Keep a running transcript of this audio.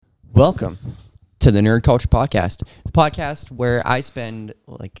Welcome to the NerdCulture Podcast, the podcast where I spend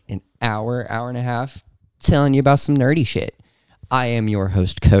like an hour and a half telling you about some nerdy shit. I am your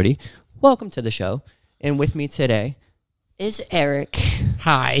host, Cody. Welcome to the show. And with me today is Eric.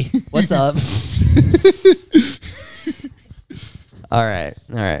 Hi. What's up? All right.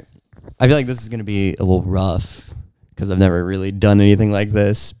 I feel like this is going to be a little rough because I've never really done anything like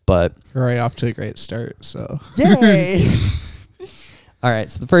this, but... We're already off to a great start, so... Yay! All right,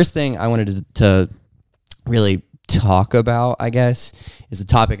 so the first thing I wanted to really talk about, I guess, is a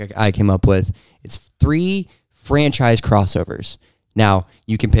topic I came up with. It's 3 franchise crossovers. Now,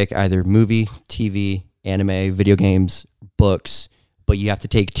 you can pick either movie, TV, anime, video games, books, but you have to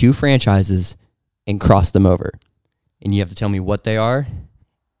take 2 franchises and cross them over. And you have to tell me what they are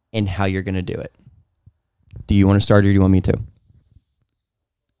and how you're going to do it. Do you want to start or do you want me to?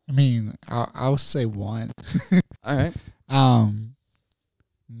 I mean, I'll say one. All right.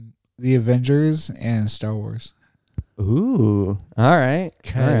 The Avengers and Star Wars. Ooh. All right.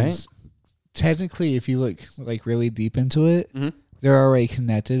 Because technically, if you look like really deep into it, they're already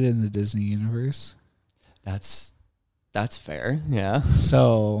connected in the Disney universe. That's fair. Yeah.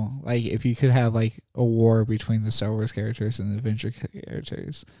 So, like, if you could have like a war between the Star Wars characters and the Avenger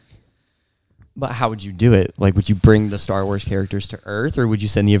characters. But how would you do it? Like, would you bring the Star Wars characters to Earth, or would you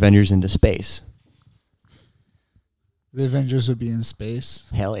send the Avengers into space? The Avengers would be in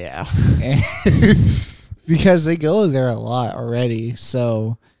space. Hell yeah. Because they go there a lot already.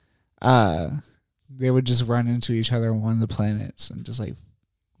 So they would just run into each other on one of the planets and just like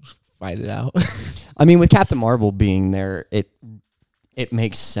fight it out. I mean, with Captain Marvel being there, it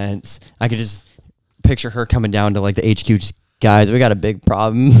makes sense. I could just picture her coming down to like the HQ, just, guys, we got a big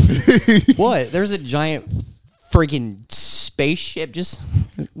problem. What? There's a giant freaking spaceship just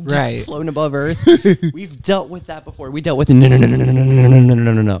floating above Earth. We've dealt with that before. We dealt with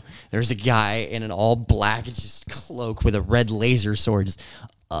no. There's a guy in an all black just cloak with a red laser sword. Just,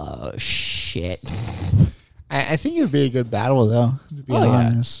 shit. I think it would be a good battle, though, to be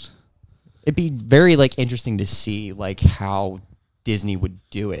honest. Yeah. It'd be very like interesting to see like how Disney would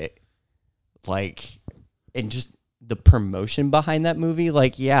do it, like, and just the promotion behind that movie.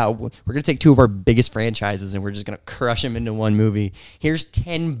 Like, yeah, we're gonna take 2 of our biggest franchises and we're just gonna crush them into one movie. Here's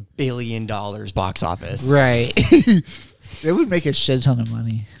 $10 billion box office. Right. It would make a shit ton of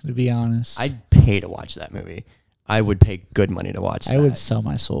money, to be honest. I'd pay to watch that movie. I would pay good money to watch that. I would sell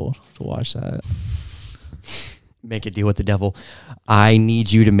my soul to watch that. Make a deal with the devil. I need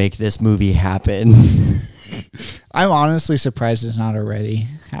you to make this movie happen. I'm honestly surprised it's not already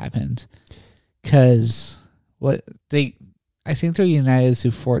happened. Because I think they're united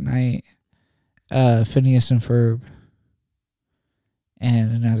through Fortnite, Phineas and Ferb,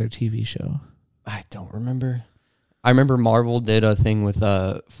 and another TV show. I don't remember. I remember Marvel did a thing with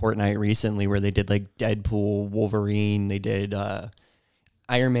Fortnite recently where they did like Deadpool, Wolverine. They did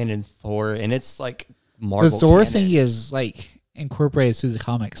Iron Man and Thor, and it's like Marvel. The Thor canon. thing is like incorporated through the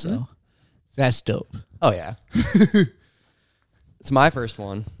comics, though. That's dope. Oh yeah. It's my first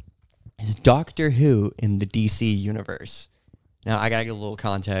one. Is Doctor Who in the DC universe. Now, I gotta get a little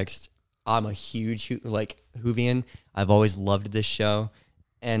context. I'm a huge Whovian. I've always loved this show,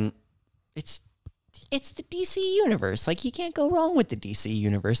 and it's the DC universe. Like, you can't go wrong with the DC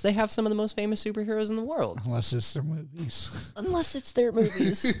universe. They have some of the most famous superheroes in the world. Unless it's their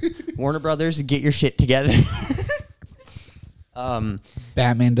movies. Warner Brothers, get your shit together.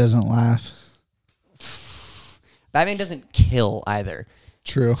 Batman doesn't laugh. Batman doesn't kill either.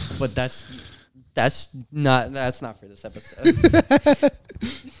 True. But that's not for this episode.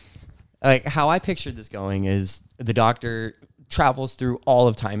 Like, how I pictured this going is the Doctor travels through all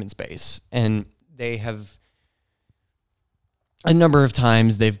of time and space, and they have a number of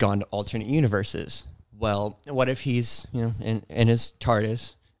times they've gone to alternate universes. Well, what if he's, in his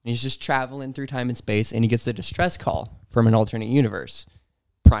TARDIS, and he's just traveling through time and space, and he gets a distress call from an alternate universe,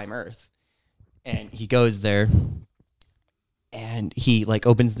 Prime Earth, and he goes there. And he like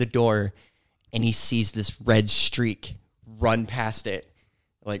opens the door and he sees this red streak run past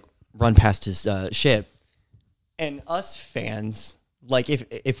his ship. And us fans, like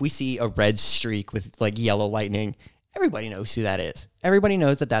if we see a red streak with like yellow lightning, everybody knows who that is. Everybody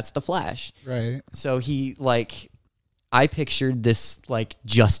knows that that's the Flash. Right. So I pictured this like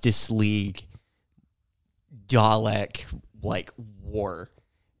Justice League Dalek like war.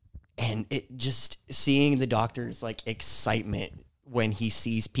 And it just seeing the Doctor's like excitement when he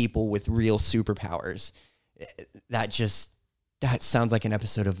sees people with real superpowers, that sounds like an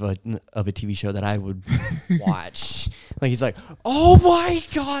episode of a TV show that I would watch. Like, he's like, oh my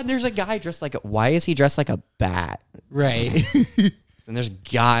God, there's a guy dressed like why is he dressed like a bat? Right. and there's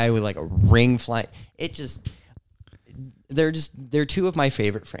a guy with like a ring flying. They're two of my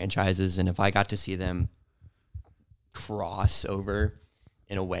favorite franchises, and if I got to see them cross over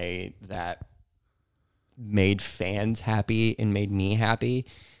in a way that made fans happy and made me happy,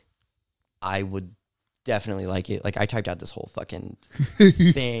 I would definitely like it. Like, I typed out this whole fucking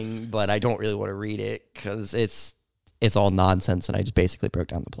thing, but I don't really want to read it because it's all nonsense, and I just basically broke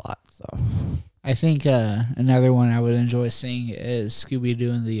down the plot. So I think another one I would enjoy seeing is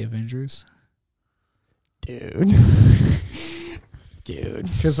Scooby-Doo and the Avengers. Dude.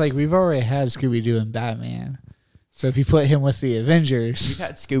 Because, like, we've already had Scooby-Doo and Batman. So if you put him with the Avengers... We've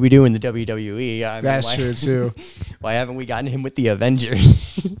had Scooby-Doo in the WWE. I mean, that's true, too. Why haven't we gotten him with the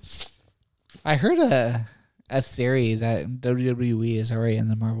Avengers? I heard a theory that WWE is already in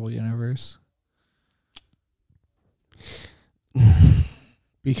the Marvel Universe.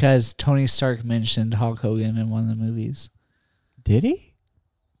 Because Tony Stark mentioned Hulk Hogan in one of the movies. Did he?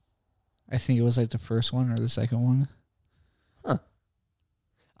 I think it was like the first one or the second one. Huh.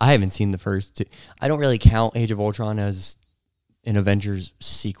 I haven't seen the first two. I don't really count Age of Ultron as an Avengers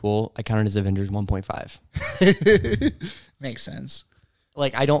sequel. I count it as Avengers 1.5. Makes sense.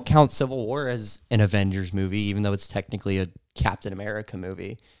 Like, I don't count Civil War as an Avengers movie, even though it's technically a Captain America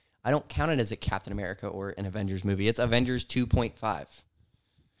movie. I don't count it as a Captain America or an Avengers movie. It's Avengers 2.5.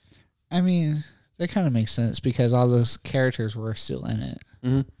 I mean, that kind of makes sense because all those characters were still in it.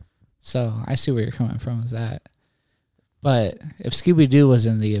 Mm-hmm. So I see where you're coming from with that. But if Scooby-Doo was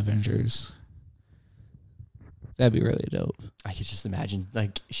in the Avengers, that'd be really dope. I could just imagine,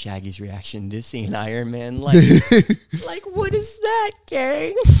 like, Shaggy's reaction to seeing Iron Man. Like, like, what is that,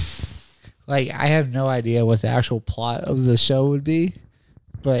 gang? Like, I have no idea what the actual plot of the show would be,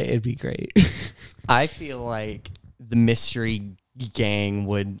 but it'd be great. I feel like the mystery gang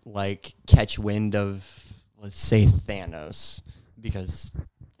would, like, catch wind of, let's say, Thanos, because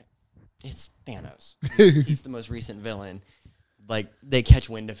it's Thanos. He's the most recent villain. Like, they catch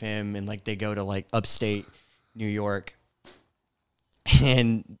wind of him, and, like, they go to, like, upstate New York,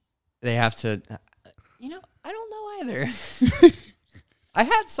 and they have to, I don't know either. I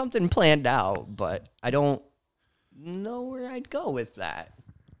had something planned out, but I don't know where I'd go with that.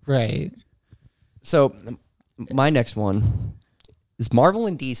 Right. So, my next one is Marvel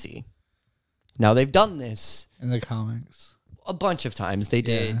and DC. Now, they've done this in the comics a bunch of times. They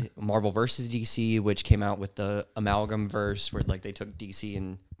did Marvel versus DC, which came out with the Amalgam verse, where, like, they took DC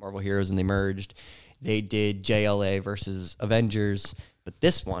and Marvel heroes and they merged. They did JLA versus Avengers, but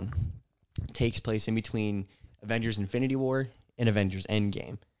this one takes place in between Avengers Infinity War and Avengers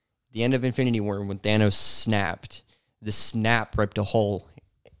Endgame. The end of Infinity War, when Thanos snapped, the snap ripped a hole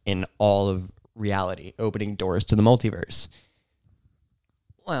in all of reality, opening doors to the multiverse.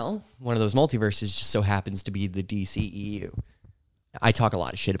 Well, one of those multiverses just so happens to be the DCEU. I talk a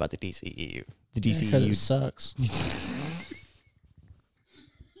lot of shit about the DCEU. The DCEU sucks.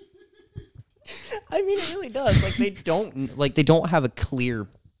 I mean, it really does. Like, they don't have a clear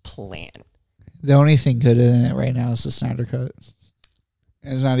plan. The only thing good in it right now is the Snyder Cut.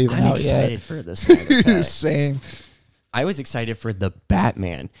 It's not even out yet. I'm excited for the Snyder Cut. Same. I was excited for the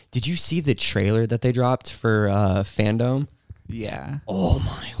Batman. Did you see the trailer that they dropped for Fandom? Yeah. Oh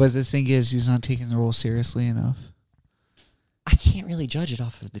my! But the thing is, he's not taking the role seriously enough. I can't really judge it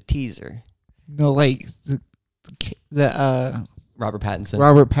off of the teaser. No, like the Robert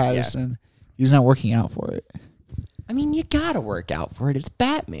Pattinson. Yeah. He's not working out for it. I mean, you gotta work out for it. It's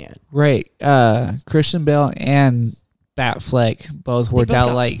Batman. Right. Christian Bale and Batfleck both worked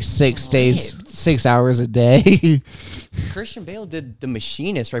out like 6 hours a day. Christian Bale did The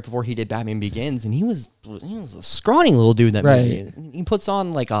Machinist right before he did Batman Begins, and he was a scrawny little dude in that movie. He puts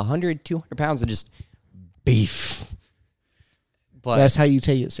on like 100, 200 pounds of just beef. But that's how you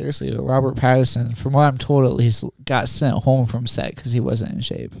take it seriously. Robert Pattinson, from what I'm told, at least got sent home from set because he wasn't in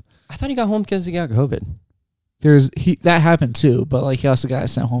shape. I thought he got home because he got COVID. That happened too, but like he also got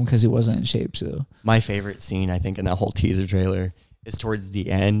sent home because he wasn't in shape too. My favorite scene, I think, in that whole teaser trailer is towards the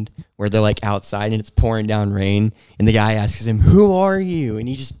end where they're like outside and it's pouring down rain, and the guy asks him, "Who are you?" And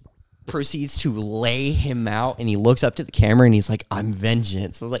he just proceeds to lay him out, and he looks up to the camera and he's like, "I'm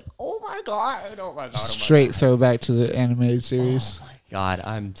vengeance." I was like, "Oh my god! Oh my god!" Straight throwback to the animated series. Oh my god!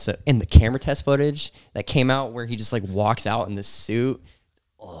 I'm so in the camera test footage that came out where he just like walks out in the suit.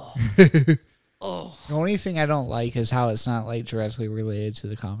 Oh. Oh. The only thing I don't like is how it's not like directly related to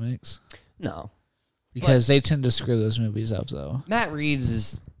the comics. No. Because they tend to screw those movies up though. Matt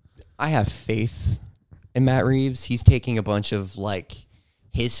Reeves I have faith in Matt Reeves. He's taking a bunch of like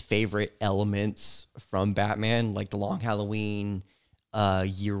his favorite elements from Batman, like the Long Halloween,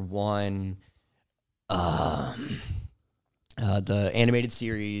 Year One, the animated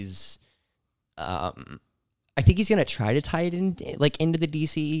series. I think he's gonna try to tie it in, like, into the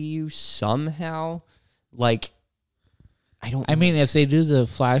DCEU somehow. Like, I mean, if they do the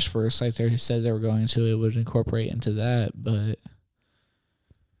Flashverse like they said they were going to, it would incorporate into that. But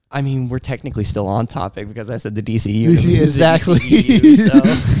I mean, we're technically still on topic because I said the DCEU. Exactly. The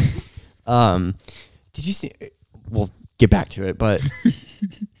DCEU, did you see? We'll get back to it, but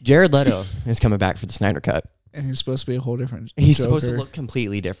Jared Leto is coming back for the Snyder Cut, and he's supposed to be a whole different. He's Joker. supposed to look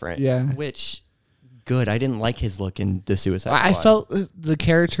completely different. Yeah, which good. I didn't like his look in the Suicide Squad. I felt the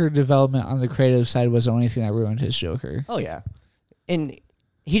character development on the creative side was the only thing that ruined his Joker. Oh yeah, and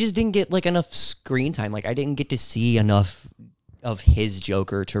he just didn't get like enough screen time. Like I didn't get to see enough of his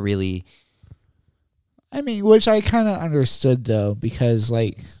Joker to really. I mean, which I kind of understood though, because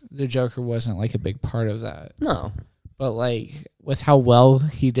like the Joker wasn't like a big part of that. No, but like with how well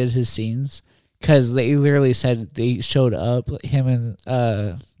he did his scenes, because they literally said they showed up, him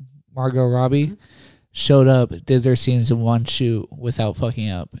and Margot Robbie showed up, did their scenes in one shoot without fucking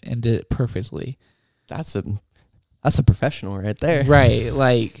up, and did it perfectly. That's a professional right there. Right,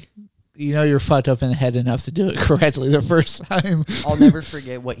 like. You know you're fucked up in the head enough to do it correctly the first time. I'll never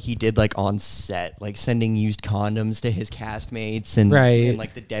forget what he did, like, on set. Like, sending used condoms to his castmates and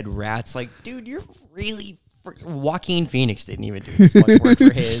like, the dead rats. Like, dude, you're really... Joaquin Phoenix didn't even do this much work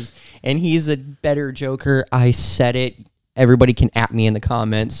for his. And he's a better Joker. I said it. Everybody can at me in the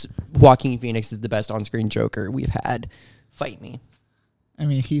comments. Joaquin Phoenix is the best on-screen Joker we've had. Fight me. I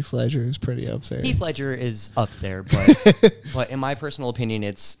mean, Heath Ledger is pretty up there. Heath Ledger is up there, but in my personal opinion,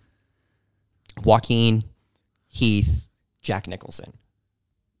 it's Joaquin, Heath, Jack Nicholson.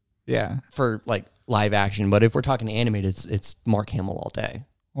 Yeah. For like live action, but if we're talking animated, it's Mark Hamill all day.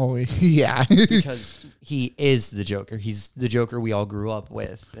 Oh yeah. Because he is the Joker. He's the Joker we all grew up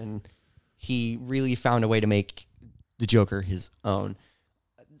with, and he really found a way to make the Joker his own.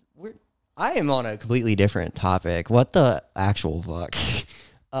 I am on a completely different topic. What the actual fuck?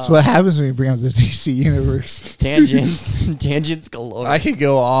 That's what happens when you bring up the DC universe. Tangents galore. I could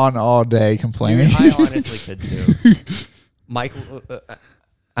go on all day complaining. Dude, I honestly could too. Michael,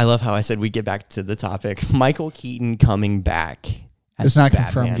 I love how I said we get back to the topic. Michael Keaton coming back. It's not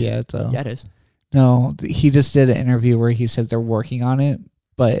Batman. confirmed yet, though. Yeah, it is. No, he just did an interview where he said they're working on it,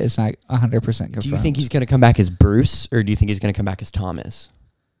 but it's not 100% confirmed. Do you think he's going to come back as Bruce, or do you think he's going to come back as Thomas?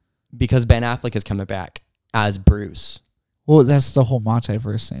 Because Ben Affleck is coming back as Bruce. Well, that's the whole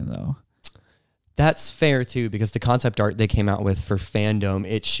multiverse thing, though. That's fair, too, because the concept art they came out with for Fandom,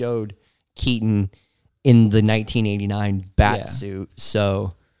 it showed Keaton in the 1989 bat suit.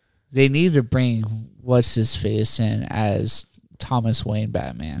 So they need to bring what's-his-face in as Thomas Wayne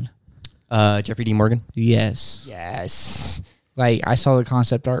Batman. Jeffrey D. Morgan? Yes. Yes. Like, I saw the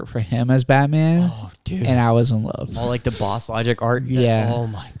concept art for him as Batman, dude, and I was in love. All like the Boss Logic art? Yeah. Oh,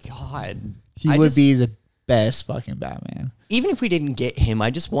 my God. He would be the best fucking Batman. Even if we didn't get him,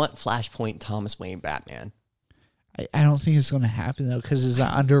 I just want Flashpoint Thomas Wayne Batman. I don't think it's going to happen, though, because it's an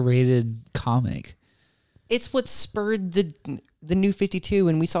underrated comic. It's what spurred the New 52,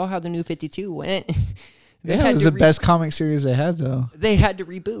 and we saw how the New 52 went. Yeah, it was the best comic series they had, though. They had to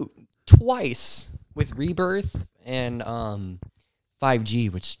reboot twice with Rebirth and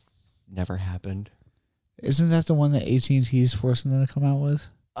 5G, which never happened. Isn't that the one that AT&T is forcing them to come out with?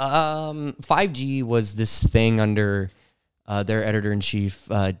 5G was this thing under their editor-in-chief,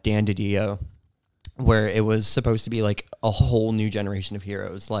 Dan DiDio, where it was supposed to be like a whole new generation of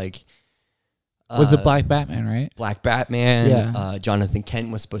heroes. Like, with the Black Batman, right? Black Batman. Yeah. Jonathan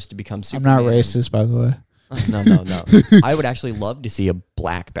Kent was supposed to become Superman. I'm not racist, by the way. No. I would actually love to see a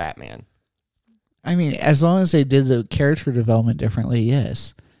Black Batman. I mean, as long as they did the character development differently,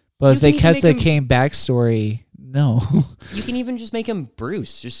 yes. But if they kept the Kane backstory, no. You can even just make him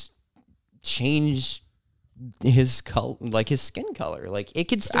Bruce. Just change his color, like his skin color. Like it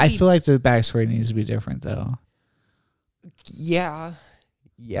could still I feel like the backstory needs to be different, though. Yeah.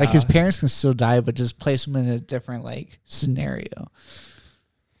 Like his parents can still die, but just place him in a different like scenario.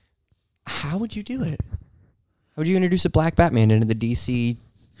 How would you do it? How would you introduce a Black Batman into the DC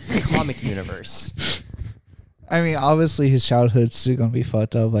comic universe? I mean, obviously his childhood's still gonna be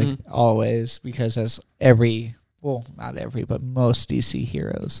fucked up, like always, because that's not every, but most DC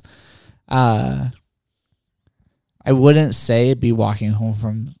heroes. I wouldn't say it'd be walking home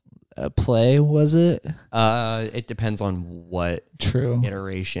from a play, was it? It depends on what True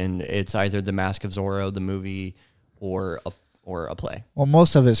iteration. It's either The Mask of Zorro, the movie, or a play. Well,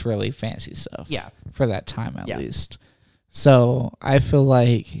 most of it's really fancy stuff. Yeah. For that time, at least. So I feel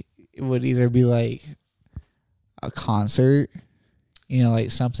like it would either be like a concert,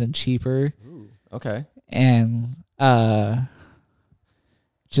 like something cheaper. Ooh, okay. And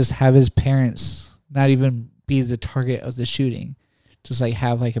just have his parents not even be the target of the shooting. Just like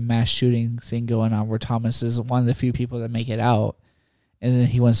have like a mass shooting thing going on where Thomas is one of the few people that make it out. And then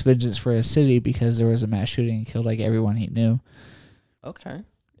he wants vengeance for his city because there was a mass shooting and killed like everyone he knew. Okay.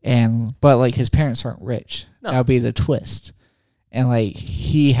 But like his parents aren't rich. No. That'll be the twist. And like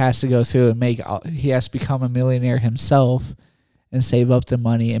he has to go through and he has to become a millionaire himself and save up the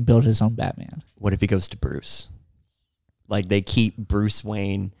money and build his own Batman. What if he goes to Bruce? Like they keep Bruce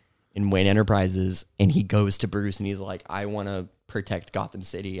Wayne in Wayne Enterprises and he goes to Bruce and he's like, I want to protect Gotham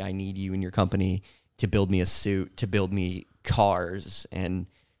City. I need you and your company to build me a suit, to build me cars, and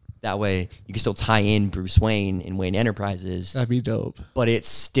that way you can still tie in Bruce Wayne in Wayne Enterprises. That'd be dope. But it's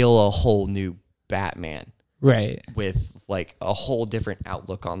still a whole new Batman. Right. With like a whole different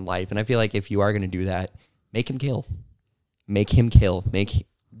outlook on life. And I feel like if you are going to do that, make him kill. Make him kill. Make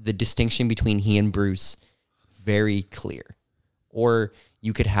the distinction between he and Bruce very clear. Or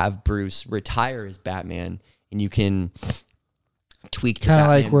you could have Bruce retire as Batman and you can tweak kind of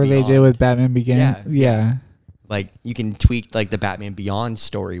like where they did with Batman Begins. Yeah. Like you can tweak like the Batman Beyond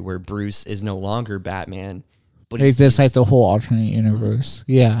story where Bruce is no longer Batman, but like this, like the whole alternate universe.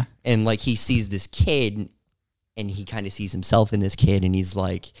 Yeah. And like he sees this kid and he kind of sees himself in this kid and he's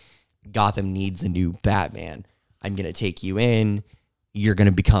like, Gotham needs a new Batman. I'm going to take you in. You're going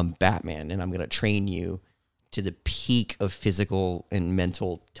to become Batman and I'm going to train you to the peak of physical and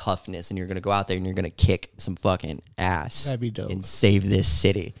mental toughness. And you're going to go out there and you're going to kick some fucking ass. That'd be dope. And save this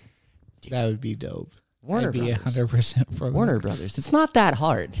city. Dude, that would be dope. Warner I'd be Brothers. 100% for Warner Brothers. It's not that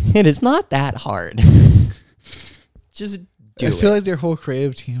hard. It is not that hard. Just do it. I feel like their whole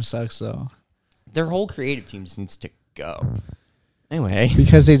creative team sucks though. Their whole creative team just needs to go. Anyway.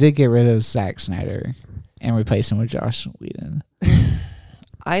 Because they did get rid of Zack Snyder and replace him with Joss Whedon.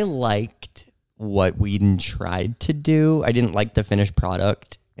 I liked what Whedon tried to do. I didn't like the finished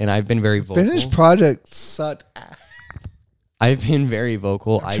product, and I've been very vocal. Finished product sucked ass. I've been very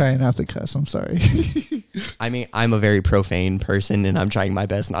vocal. I'm trying not to cuss. I'm sorry. I mean, I'm a very profane person, and I'm trying my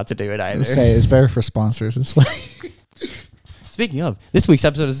best not to do it either. Say it's better for sponsors this way. Speaking of, this week's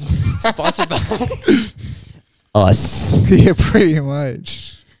episode is sponsored by us. Yeah, pretty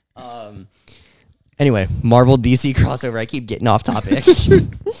much. Anyway, Marvel DC crossover. I keep getting off topic.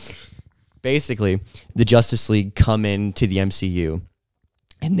 Basically, the Justice League come into the MCU,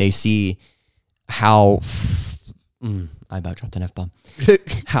 and they see how I about dropped an F-bomb.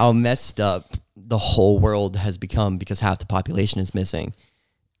 How messed up the whole world has become because half the population is missing.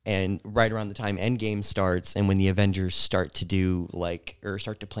 And right around the time Endgame starts and when the Avengers start to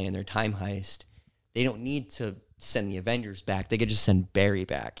start to plan their time heist, they don't need to send the Avengers back. They could just send Barry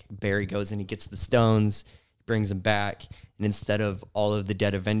back. Barry goes and he gets the stones, brings them back. And instead of all of the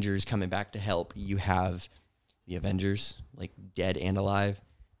dead Avengers coming back to help, you have the Avengers, like dead and alive,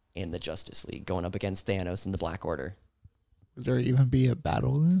 and the Justice League going up against Thanos and the Black Order. Would there even be a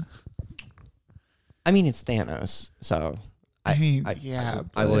battle then? I mean, it's Thanos, so I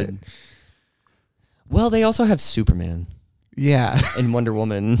would. Well, they also have Superman. Yeah. And Wonder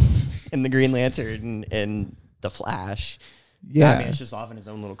Woman and the Green Lantern and the Flash. Yeah. Batman's just off in his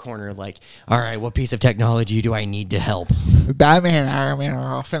own little corner like, all right, what piece of technology do I need to help? Batman and Iron Man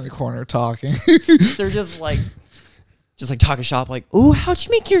are off in the corner talking. They're just like talking shop like, ooh, how'd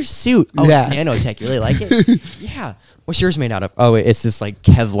you make your suit? Oh, yeah. It's nanotech. You really like it? Yeah. What's yours made out of? Oh, it's this like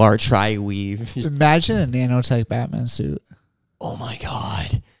Kevlar tri-weave. Imagine a nanotech Batman suit. Oh my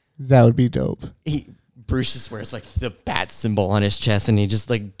God. That would be dope. Bruce just wears like the bat symbol on his chest and he just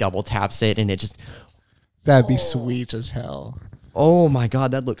like double taps it and it just... That'd be sweet as hell. Oh my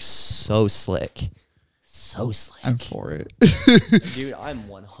God, that looks so slick. So slick. I'm for it. Dude, I'm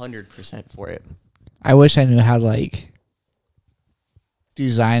 100% for it. I wish I knew how to like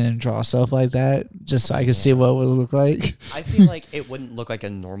design and draw stuff like that just so I could see what it would look like. I feel like it wouldn't look like a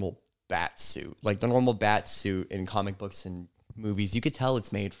normal bat suit. Like the normal bat suit in comic books and movies, you could tell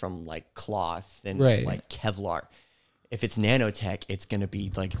it's made from like cloth and like Kevlar. If it's nanotech, it's going to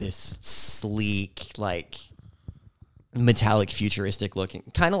be like this sleek, like metallic, futuristic looking,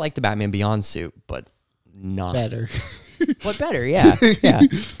 kind of like the Batman Beyond suit, but not better. But better, yeah. Yeah.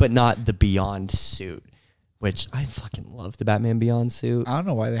 But not the Beyond suit, which I fucking love the Batman Beyond suit. I don't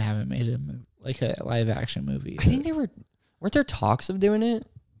know why they haven't made it like a live action movie. I think weren't there talks of doing it?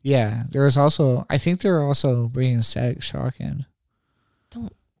 Yeah. There was also, I think they're also bringing Static Shock in.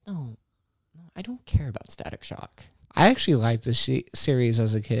 No, I don't care about Static Shock. I actually liked the series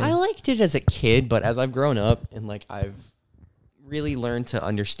as a kid. I liked it as a kid, but as I've grown up and like I've really learned to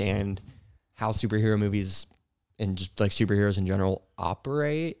understand how superhero movies and just like superheroes in general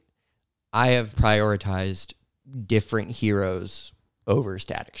operate, I have prioritized different heroes over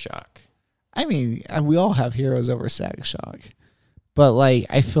Static Shock. I mean, we all have heroes over Static Shock, but like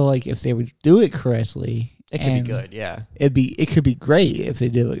I feel like if they would do it correctly, It could be good, yeah. It could be great if they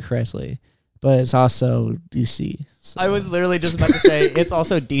do it correctly, but it's also DC. So. I was literally just about to say it's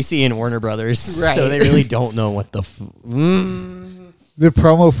also DC and Warner Brothers, right? So they really don't know what the. The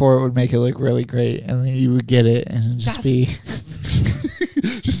promo for it would make it look really great, and then you would get it, and just be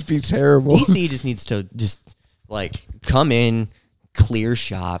just be terrible. DC just needs to like come in, clear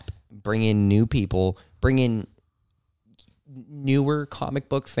shop, bring in new people, bring in newer comic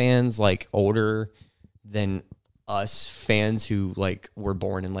book fans, like older than us fans who like were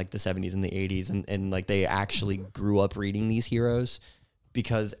born in like the 70s and the 80s and like they actually grew up reading these heroes,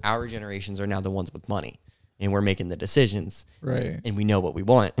 because our generations are now the ones with money and we're making the decisions, right? And we know what we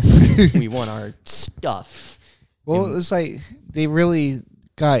want. We want our stuff. Well, it's like they really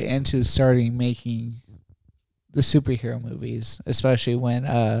got into starting making the superhero movies, especially when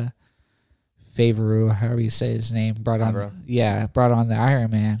Favreau, however you say his name, brought on the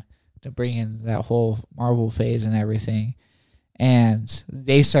Iron Man to bring in that whole Marvel phase and everything. And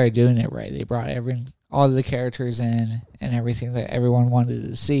they started doing it right. They brought all the characters in and everything that everyone wanted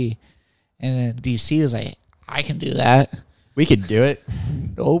to see. And then DC was like, I can do that. We could do it.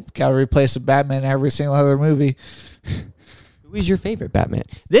 Nope, got to replace the Batman in every single other movie. Who is your favorite Batman?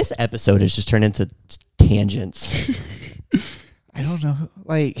 This episode has just turned into tangents. I don't know.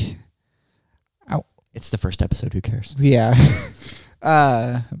 Like, it's the first episode. Who cares? Yeah.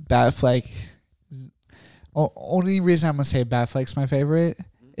 Batfleck. Only reason I'm gonna say Batfleck's my favorite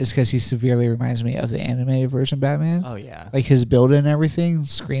is because he severely reminds me of the animated version Batman. Oh yeah, like his build and everything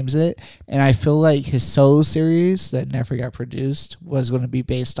screams it, and I feel like his solo series that never got produced was going to be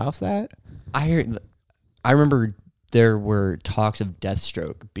based off that. I remember there were talks of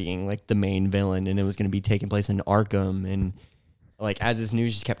Deathstroke being like the main villain, and it was going to be taking place in Arkham, and like as this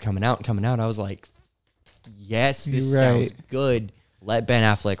news just kept coming out, I was like, yes, this sounds good. Let Ben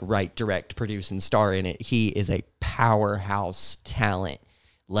Affleck write, direct, produce, and star in it. He is a powerhouse talent.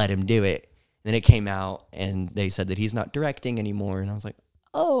 Let him do it. Then it came out, and they said that he's not directing anymore. And I was like,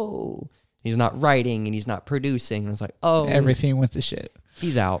 oh. He's not writing, and he's not producing. And I was like, oh. Everything with the shit.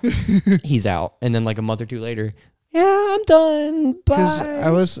 He's out. He's out. And then like a month or two later, yeah, I'm done. Bye. I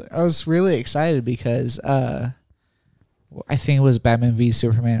was really excited because I think it was Batman v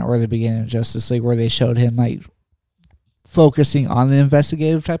Superman or the beginning of Justice League where they showed him like focusing on the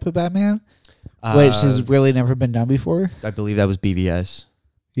investigative type of Batman, which has really never been done before. I believe that was BVS.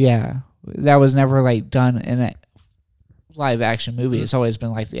 Yeah, that was never like done in a live action movie. It's always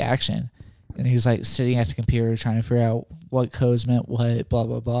been like the action, and he was like sitting at the computer trying to figure out what codes meant what, blah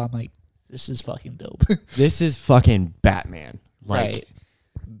blah blah. I'm like, this is fucking dope. This is fucking Batman. Like, right.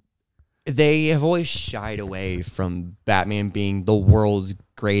 They have always shied away from Batman being the world's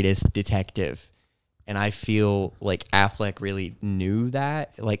greatest detective. And I feel like Affleck really knew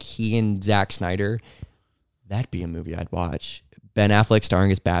that. Like, he and Zack Snyder, that'd be a movie I'd watch. Ben Affleck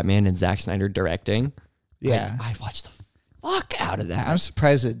starring as Batman and Zack Snyder directing. Yeah. I'd watch the fuck out of that. I'm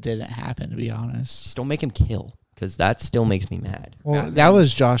surprised it didn't happen, to be honest. Just don't make him kill, because that still makes me mad. Well, Batman. That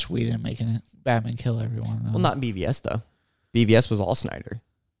was Josh Whedon making it Batman kill everyone, though. Well, not in BVS, though. BVS was all Snyder.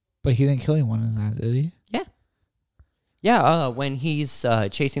 But he didn't kill anyone in that, did he? Yeah. Yeah, when he's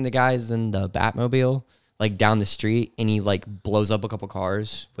chasing the guys in the Batmobile, like down the street, and he like blows up a couple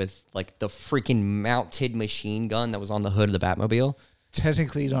cars with like the freaking mounted machine gun that was on the hood of the Batmobile.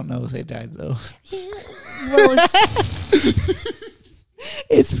 Technically, you don't know if they died though. Yeah. Well,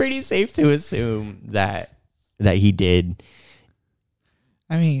 it's pretty safe to assume that he did.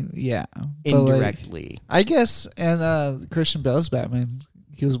 I mean, yeah, indirectly. Like, I guess, and Christian Bale's Batman.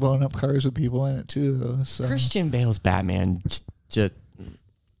 He was blowing up cars with people in it too, though. So. Christian Bale's Batman, just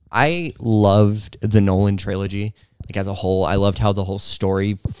I loved the Nolan trilogy, like as a whole. I loved how the whole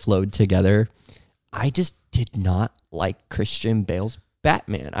story flowed together. I just did not like Christian Bale's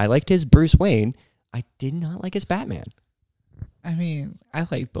Batman. I liked his Bruce Wayne. I did not like his Batman. I mean, I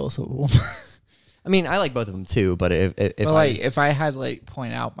like both of them. I mean, I like both of them too. But if I had like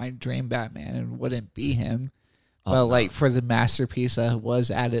point out my dream Batman, it wouldn't be him. Well, like for the masterpiece that was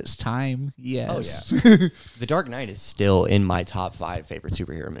at its time, yes. Oh, yeah. The Dark Knight is still in my top 5 favorite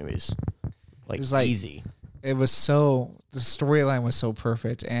superhero movies. Like easy. It was the storyline was so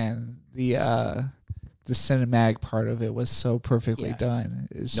perfect, and the cinematic part of it was so perfectly done.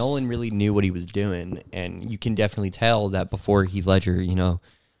 Nolan really knew what he was doing, and you can definitely tell that before Heath Ledger,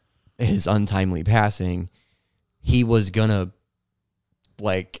 his untimely passing, he was gonna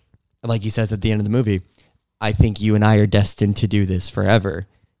like he says at the end of the movie, I think you and I are destined to do this forever.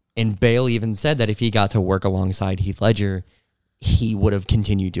 And Bale even said that if he got to work alongside Heath Ledger, he would have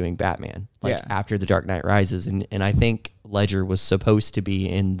continued doing Batman after The Dark Knight Rises. And I think Ledger was supposed to be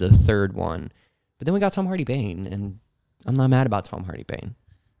in the third one. But then we got Tom Hardy Bane, and I'm not mad about Tom Hardy Bane.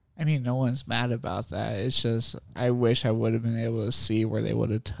 I mean, no one's mad about that. It's just I wish I would have been able to see where they would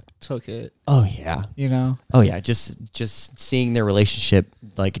have took it. Oh, yeah. You know? Oh, yeah. Just seeing their relationship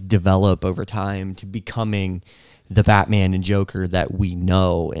like develop over time to becoming the Batman and Joker that we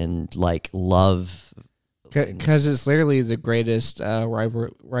know and like love. Because it's literally the greatest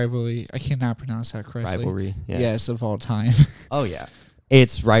rivalry. I cannot pronounce that correctly. Rivalry. Yeah. Yes, of all time. Oh, yeah.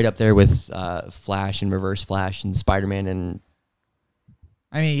 It's right up there with Flash and Reverse Flash and Spider-Man and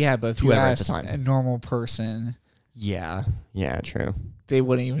I mean, yeah, but if you ask a normal person... Yeah, true. They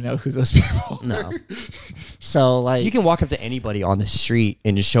wouldn't even know who those people are. No. So, like... You can walk up to anybody on the street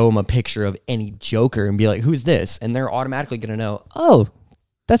and just show them a picture of any Joker and be like, who's this? And they're automatically going to know, oh,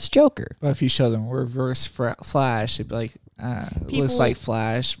 that's Joker. But if you show them Reverse Flash, they'd be like, looks like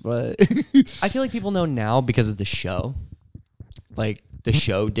Flash, but... I feel like people know now because of the show. Like, the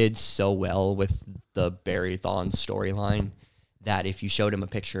show did so well with the Barry Thawne storyline that if you showed him a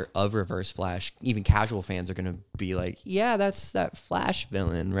picture of Reverse Flash, even casual fans are going to be like, yeah, that's that Flash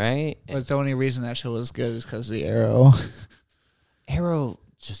villain, right? But the only reason that show was good is because of the Arrow. Arrow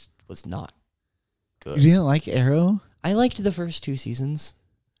just was not good. You didn't like Arrow? I liked the first 2 seasons.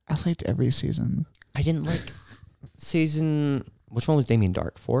 I liked every season. I didn't like season... Which one was Damien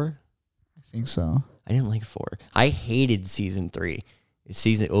Dark? 4? I think so. I didn't like 4. I hated season 3.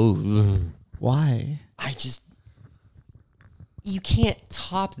 Why? You can't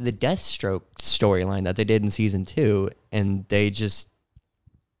top the Deathstroke storyline that they did in season 2, and they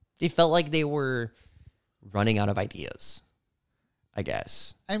felt like they were running out of ideas, I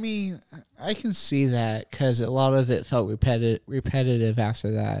guess. I mean, I can see that because a lot of it felt repetitive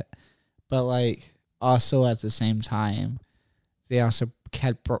after that, but like also at the same time, they also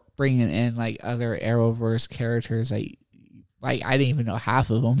kept bringing in like other Arrowverse characters. Like I didn't even know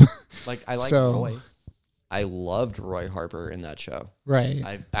half of them. Like I like Roy. I loved Roy Harper in that show. Right.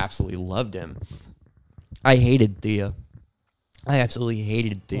 I absolutely loved him. I hated Thea. I absolutely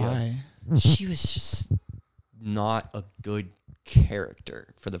hated Thea. Why? She was just not a good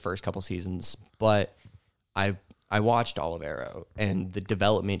character for the first couple seasons, but I watched all of Arrow, and the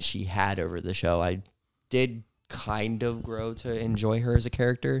development she had over the show, I did kind of grow to enjoy her as a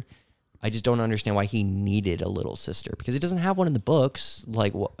character. I just don't understand why he needed a little sister, because he doesn't have one in the books.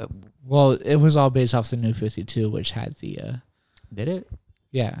 Like, well, it was all based off the New 52, which had the. Did it?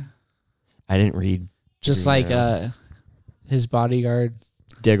 Yeah. I didn't read. Just like his bodyguard.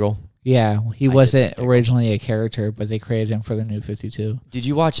 Diggle. Yeah, he wasn't originally a character, but they created him for the New 52. Did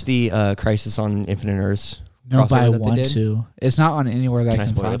you watch the Crisis on Infinite Earths? No, but I want to. It's not on anywhere that can I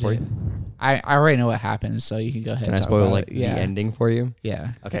can spoil find it for it. you? I already know what happens, so you can go ahead. Can and I spoil it. the ending for you?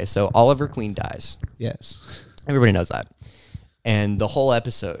 Yeah. Okay, so Oliver Queen dies. Yes. Everybody knows that. And the whole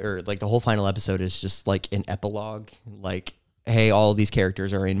episode, or like the whole final episode, is just like an epilogue. Like, hey, all these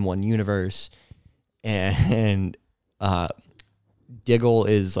characters are in one universe, and Diggle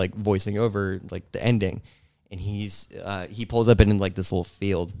is like voicing over like the ending, and he pulls up in like this little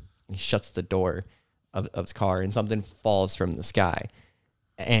field, and he shuts the door of his car, and something falls from the sky.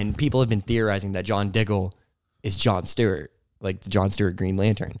 And people have been theorizing that John Diggle is John Stewart, like the John Stewart Green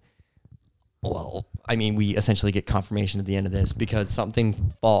Lantern. Well, I mean, we essentially get confirmation at the end of this because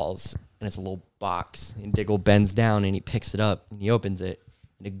something falls, and it's a little box, and Diggle bends down, and he picks it up, and he opens it,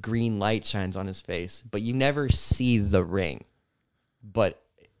 and a green light shines on his face. But you never see the ring. But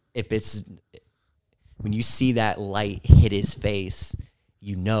when you see that light hit his face,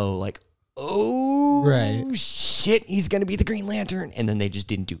 you know, like, oh, right. Shit, he's going to be the Green Lantern. And then they just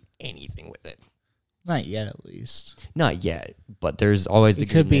didn't do anything with it. Not yet, at least. Not yet, but there's always the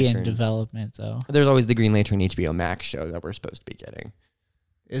Green Lantern. It could be in development, though. There's always the Green Lantern HBO Max show that we're supposed to be getting.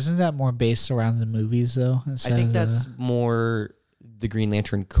 Isn't that more based around the movies, though? I think that's more the Green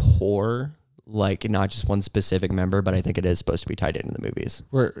Lantern core, like not just one specific member, but I think it is supposed to be tied into the movies.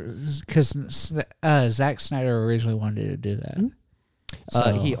 Because Zack Snyder originally wanted to do that.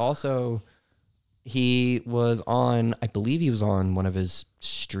 So. He was on, I believe he was on one of his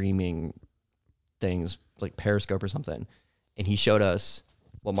streaming things, like Periscope or something, and he showed us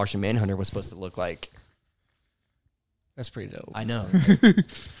what Martian Manhunter was supposed to look like. That's pretty dope. I know.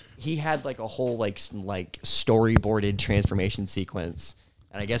 He had like a whole like storyboarded transformation sequence,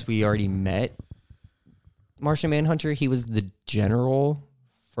 and I guess we already met Martian Manhunter. He was the general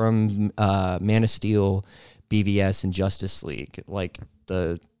from Man of Steel, BVS, and Justice League, like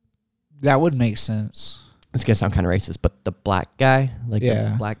the... That would make sense. It's gonna sound kind of racist, but the black guy, like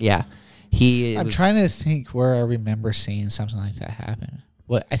the black, I'm trying to think where I remember seeing something like that happen.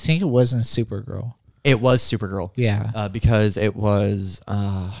 What I think it was in Supergirl. It was Supergirl. Yeah. Because it was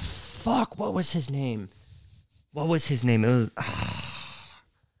what was his name? It was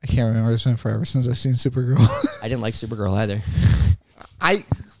I can't remember. It's been forever since I've seen Supergirl. I didn't like Supergirl either. I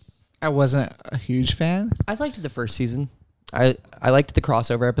wasn't a huge fan. I liked the first season. I liked the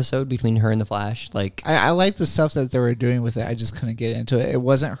crossover episode between her and the Flash. Like I liked the stuff that they were doing with it. I just couldn't get into it. It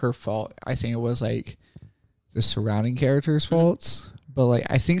wasn't her fault. I think it was like the surrounding characters' faults. But like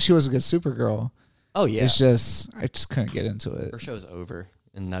I think she was a good Supergirl. Oh yeah. It's just I just couldn't get into it. Her show's over,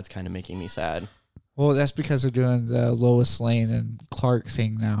 and that's kind of making me sad. Well, that's because they're doing the Lois Lane and Clark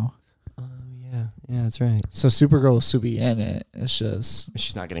thing now. Oh yeah, that's right. So Supergirl will still be in it. It's just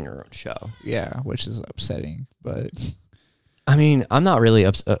she's not getting her own show. Yeah, which is upsetting. But I mean, I'm not really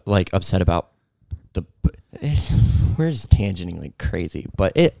upset about we're just tangenting like crazy.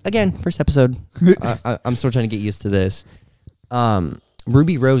 But again, first episode. I'm still trying to get used to this.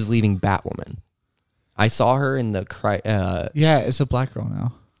 Ruby Rose leaving Batwoman. I saw her in the it's a black girl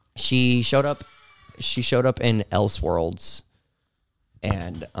now. She showed up in Elseworlds,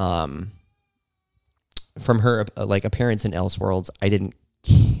 and from her appearance in Elseworlds, I didn't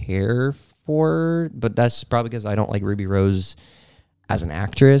care for, but that's probably because I don't like Ruby Rose as an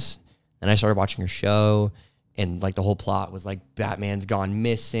actress. And I started watching her show, and like the whole plot was like Batman's gone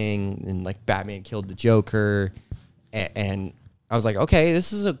missing, and like Batman killed the Joker, and I was like, okay,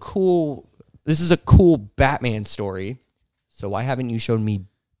 this is a cool Batman story. So why haven't you shown me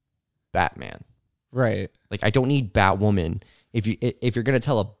Batman? Right. Like I don't need Batwoman. If you're gonna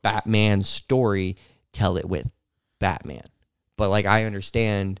tell a Batman story, tell it with Batman. But like I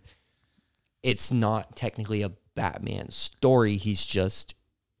understand, it's not technically a Batman story. He's just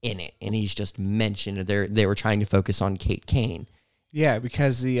in it, and he's just mentioned. They were trying to focus on Kate Kane. Yeah,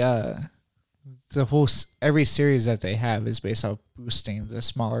 because the whole every series that they have is based off boosting the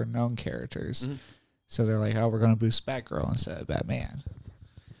smaller known characters. Mm-hmm. So they're like, oh, we're going to boost Batgirl instead of Batman.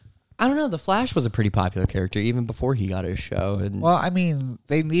 I don't know. The Flash was a pretty popular character even before he got his show. And well, I mean,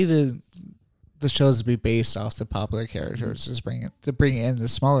 they needed the shows to be based off the popular characters to bring in the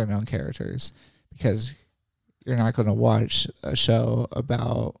smaller known characters, because you're not going to watch a show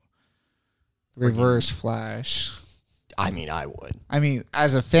about Reverse Flash. I mean, I would. I mean,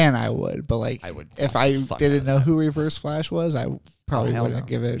 as a fan, I would. But like, I would if I didn't know who Reverse Flash was, I probably wouldn't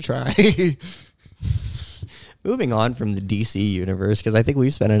give it a try. Moving on from the DC universe, because I think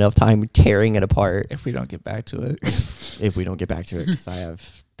we've spent enough time tearing it apart. If we don't get back to it. Because I have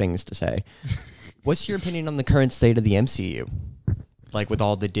things to say. What's your opinion on the current state of the MCU? Like with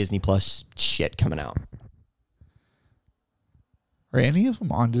all the Disney Plus shit coming out. Are any of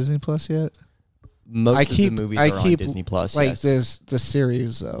them on Disney Plus yet? Most of the movies are on Disney Plus. Like yes. there's the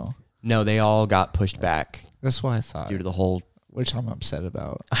series though. No, they all got pushed back. That's what I thought. Due to the whole, which I'm upset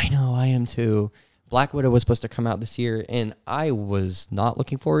about. I know, I am too. Black Widow was supposed to come out this year, and I was not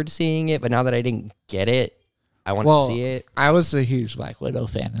looking forward to seeing it. But now that I didn't get it, I want to see it. I was a huge Black Widow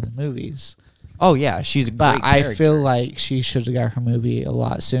fan in the movies. Oh yeah, she's a great character. I feel like she should have got her movie a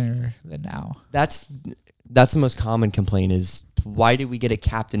lot sooner than now. That's the most common complaint is, why did we get a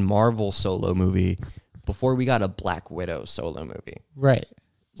Captain Marvel solo movie before we got a Black Widow solo movie? Right.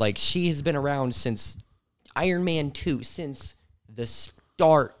 Like, she has been around since Iron Man 2, since the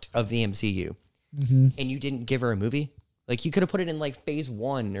start of the MCU. Mm-hmm. And you didn't give her a movie? Like, you could have put it in, like, phase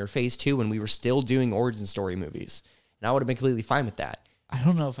 1 or phase 2 when we were still doing origin story movies. And I would have been completely fine with that. I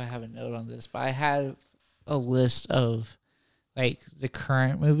don't know if I have a note on this, but I had a list of, like, the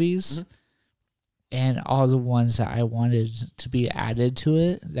current movies. Mm-hmm. And all the ones that I wanted to be added to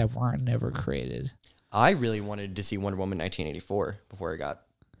it that weren't never created. I really wanted to see Wonder Woman 1984 before it got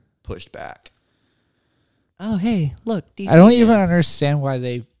pushed back. Oh, hey, look. I don't even understand why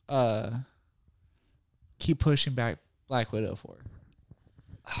they keep pushing back Black Widow for.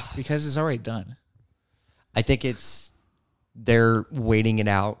 Because it's already done. I think they're waiting it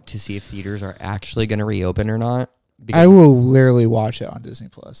out to see if theaters are actually going to reopen or not. I will literally watch it on Disney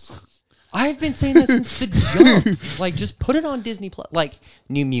Plus. I've been saying that since the jump. Like, just put it on Disney Plus. Like,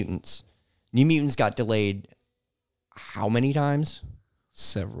 New Mutants. New Mutants got delayed how many times?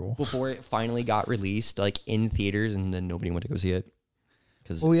 Several. Before it finally got released, like, in theaters, and then nobody went to go see it.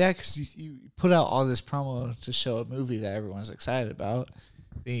 Well, yeah, because you put out all this promo to show a movie that everyone's excited about,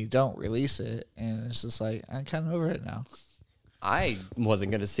 then you don't release it, and it's just like, I'm kind of over it now. I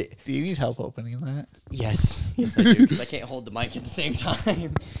wasn't going to see it. Do you need help opening that? Yes. Yes, I do, because I can't hold the mic at the same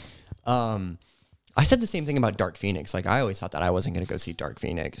time. I said the same thing about Dark Phoenix. Like, I always thought that I wasn't going to go see Dark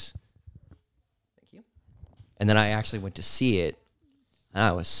Phoenix. Thank you. And then I actually went to see it, and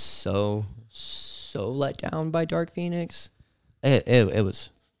I was so let down by Dark Phoenix. It was.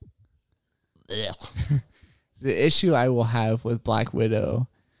 The issue I will have with Black Widow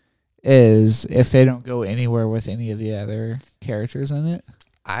is if they don't go anywhere with any of the other characters in it.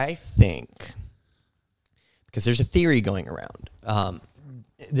 I think, because there's a theory going around.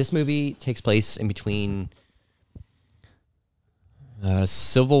 This movie takes place in between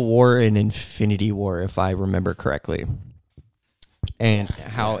Civil War and Infinity War, if I remember correctly. And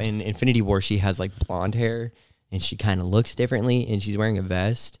how in Infinity War she has like blonde hair and she kind of looks differently and she's wearing a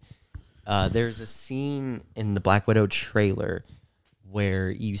vest. There's a scene in the Black Widow trailer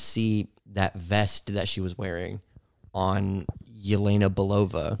where you see that vest that she was wearing on Yelena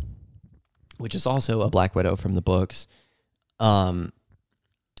Belova, which is also a Black Widow from the books.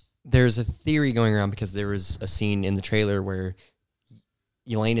 There's a theory going around because there was a scene in the trailer where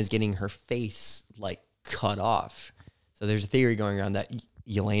Yelena's getting her face like cut off. So there's a theory going around that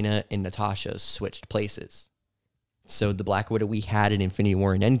Yelena and Natasha switched places. So the Black Widow we had in Infinity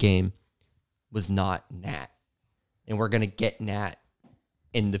War and Endgame was not Nat. And we're going to get Nat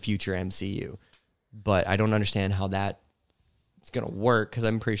in the future MCU. But I don't understand how that is going to work because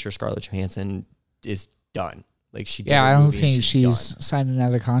I'm pretty sure Scarlett Johansson is done. Like she did I don't think she's signed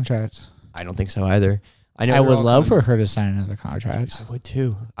another contract. I don't think so either. I would love for her to sign another contract. I would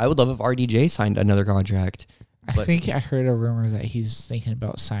too. I would love if RDJ signed another contract. I think I heard a rumor that he's thinking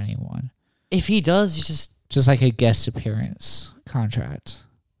about signing one. If he does, just like a guest appearance contract.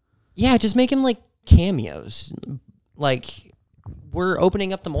 Yeah, just make him like cameos. Like we're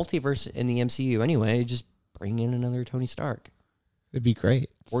opening up the multiverse in the MCU anyway. Just bring in another Tony Stark. It'd be great.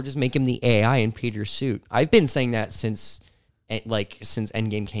 Or just make him the AI in Peter's suit. I've been saying that since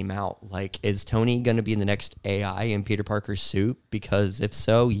Endgame came out. Like, is Tony going to be in the next AI in Peter Parker's suit? Because if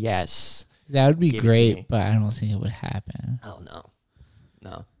so, yes. That would be great, but I don't think it would happen. Oh,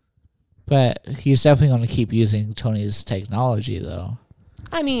 no. But he's definitely going to keep using Tony's technology, though.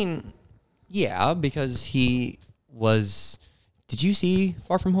 I mean, yeah, because he was... Did you see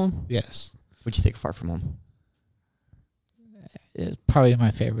Far From Home? Yes. What'd you think of Far From Home? It's probably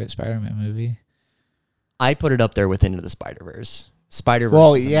my favorite Spider-Man movie. I put it up there with Into the Spider-Verse.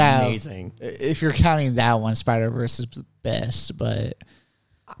 Spider-Verse is amazing. If you're counting that one, Spider-Verse is the best, but...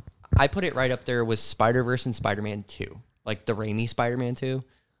 I put it right up there with Spider-Verse and Spider-Man 2. Like the Raimi Spider-Man 2.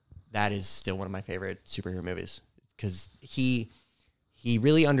 That is still one of my favorite superhero movies. Because he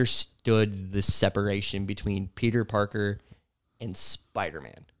really understood the separation between Peter Parker and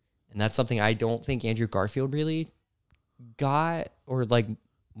Spider-Man. And that's something I don't think Andrew Garfield really got, or like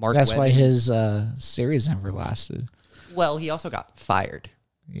Mark That's Webb. why his series never lasted. Well, he also got fired.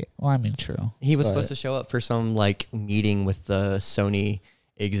 Yeah, well, I mean, true. He was supposed to show up for some like meeting with the Sony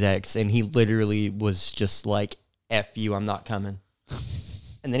execs, and he literally was just like, F you, I'm not coming.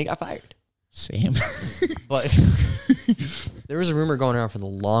 And then he got fired. Same. But there was a rumor going around for the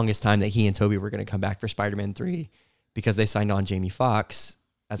longest time that he and Tobey were going to come back for Spider-Man 3 because they signed on Jamie Foxx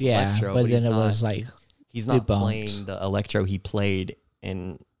as Electro. But then it was like... He's not playing the Electro he played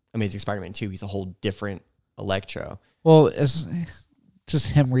in Amazing Spider-Man 2. He's a whole different Electro. Well, it's just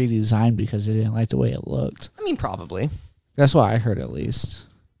him redesigned because they didn't like the way it looked. I mean, probably. That's what I heard, at least.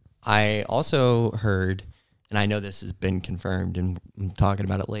 I also heard, and I know this has been confirmed, and I'm talking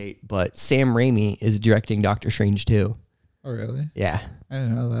about it late, but Sam Raimi is directing Doctor Strange 2. Oh, really? Yeah. I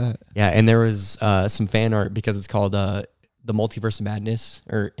didn't know that. Yeah, and there was some fan art because it's called... The Multiverse of Madness,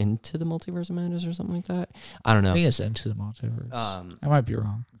 or Into the Multiverse of Madness, or something like that. I don't know. I think it's Into the Multiverse. I might be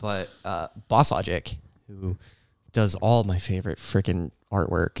wrong. But Boss Logic, who does all my favorite freaking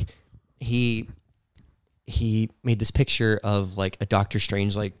artwork, he made this picture of like a Doctor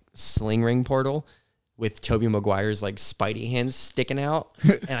Strange like sling ring portal with Tobey Maguire's like Spidey hands sticking out.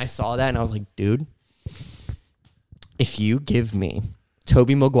 And I saw that and I was like, dude, if you give me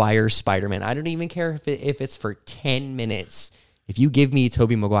Tobey Maguire's Spider-Man. I don't even care if it's for 10 minutes. If you give me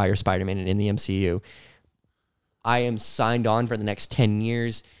Tobey Maguire Spider-Man in the MCU, I am signed on for the next 10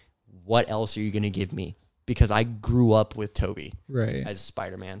 years. What else are you going to give me? Because I grew up with Tobey as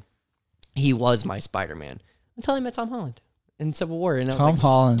Spider-Man. He was my Spider-Man until I met Tom Holland in Civil War. And Tom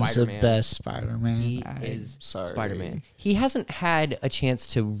Holland is the best Spider-Man. He is Spider-Man. He hasn't had a chance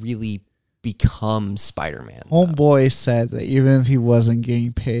to really become Spider-Man. Homeboy said that even if he wasn't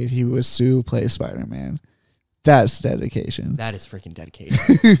getting paid, he would still play Spider-Man. That's dedication. That is freaking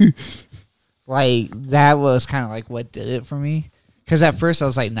dedication. Like, that was kind of like what did it for me. Because at first I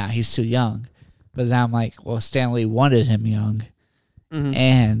was like, nah, he's too young. But then I'm like, well, Stan Lee wanted him young. Mm-hmm.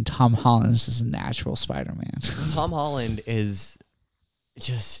 And Tom Holland is a natural Spider-Man. Tom Holland is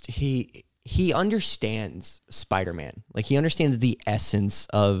just, he understands Spider-Man. Like, he understands the essence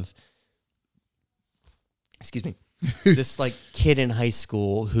of, excuse me, this, like, kid in high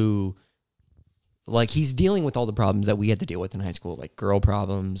school who, like, he's dealing with all the problems that we had to deal with in high school, like girl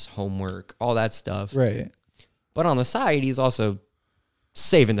problems, homework, all that stuff. Right. But on the side, he's also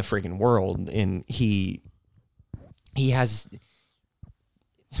saving the freaking world, and he has,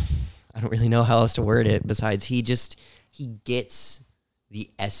 I don't really know how else to word it besides he gets the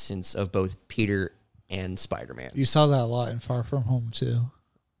essence of both Peter and Spider-Man. You saw that a lot in Far From Home too.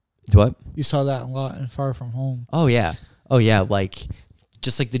 What? You saw that a lot in Far From Home. Oh yeah, like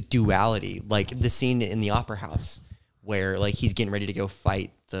just like the duality, like the scene in the opera house where like he's getting ready to go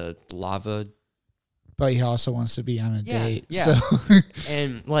fight the lava. But he also wants to be on a date. Yeah. So.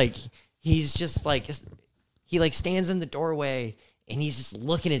 And like he's just like he like stands in the doorway and he's just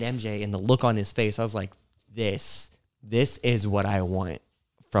looking at MJ, and the look on his face, I was like, this is what I want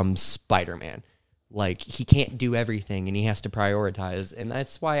from Spider-Man. Like, he can't do everything and he has to prioritize. And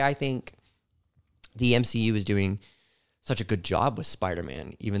that's why I think the MCU is doing such a good job with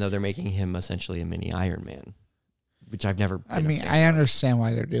Spider-Man, even though they're making him essentially a mini Iron Man, which I've never been I mean, I understand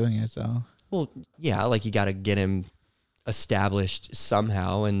why they're doing it though. Well, yeah, like you got to get him established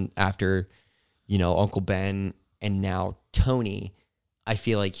somehow. And after, Uncle Ben and now Tony, I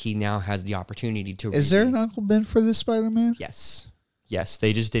feel like he now has the opportunity to. Is there an Uncle Ben for this Spider-Man? Yes.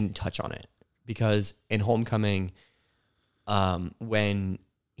 They just didn't touch on it because in Homecoming, when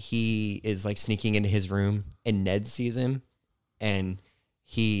he is like sneaking into his room and Ned sees him, and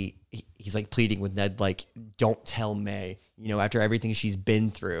he's like pleading with Ned, like, don't tell May, after everything she's been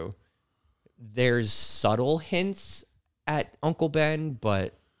through. There's subtle hints at Uncle Ben,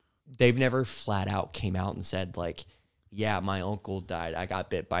 but they've never flat out came out and said like, yeah, my uncle died. I got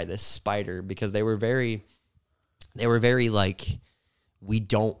bit by this spider, because they were very like, we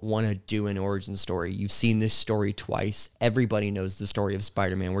don't want to do an origin story. You've seen this story twice. Everybody knows the story of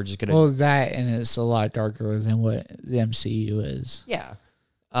Spider-Man. We're just going to... Well, that, and it's a lot darker than what the MCU is. Yeah.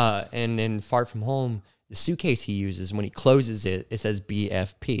 And in Far From Home, the suitcase he uses, when he closes it, it says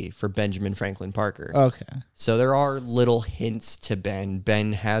BFP for Benjamin Franklin Parker. Okay. So there are little hints to Ben.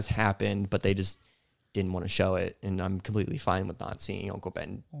 Ben has happened, but they just didn't want to show it, and I'm completely fine with not seeing Uncle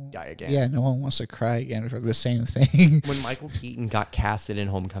Ben die again. Yeah, no one wants to cry again for the same thing. When Michael Keaton got casted in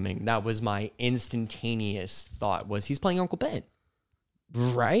Homecoming, that was my instantaneous thought, was he's playing Uncle Ben.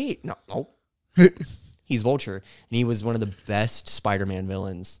 Right? No. He's Vulture, and he was one of the best Spider-Man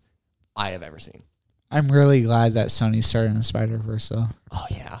villains I have ever seen. I'm really glad that Sony's starting the Spider-Verse, though. Oh,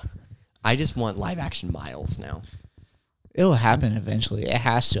 yeah. I just want live-action Miles now. It'll happen eventually. It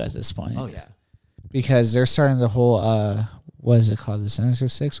has to at this point. Oh, yeah. Because they're starting the whole, what is it called, the Sinister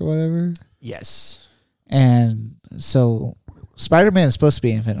Six or whatever? Yes. And so Spider-Man is supposed to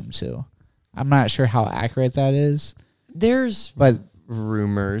be in Venom 2. I'm not sure how accurate that is. There's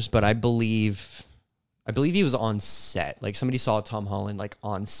rumors, but I believe he was on set. Like, somebody saw Tom Holland, like,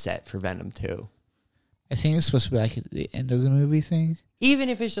 on set for Venom 2. I think it's supposed to be, like, at the end of the movie thing. Even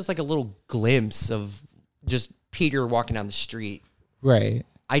if it's just, like, a little glimpse of just Peter walking down the street. Right.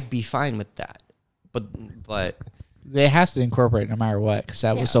 I'd be fine with that. But they have to incorporate no matter what, because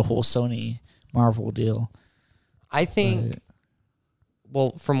that was the whole Sony Marvel deal. I think,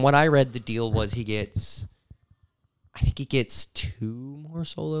 well, from what I read, the deal was he gets 2 more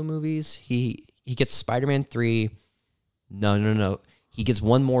solo movies. He gets Spider-Man 3. No. He gets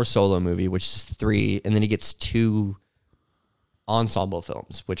 1 more solo movie, which is 3, and then he gets 2 ensemble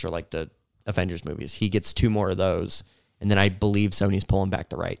films, which are like the Avengers movies. He gets 2 more of those, and then I believe Sony's pulling back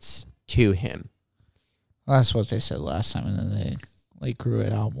the rights to him. Well, that's what they said last time, and then they grew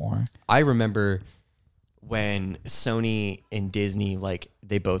it out more. I remember when Sony and Disney, like,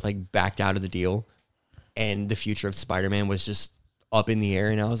 they both like backed out of the deal, and the future of Spider-Man was just up in the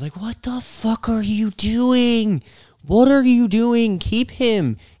air, and I was like, what the fuck are you doing? What are you doing? Keep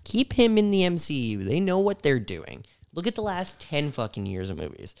him in the MCU. They know what they're doing. Look at the last 10 fucking years of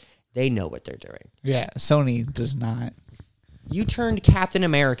movies. They know what they're doing. Yeah, Sony does not. You turned Captain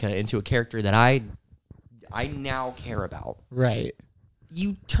America into a character that I now care about. Right.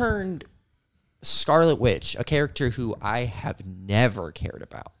 You turned Scarlet Witch, a character who I have never cared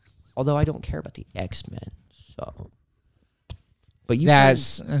about. Although I don't care about the X-Men, so. But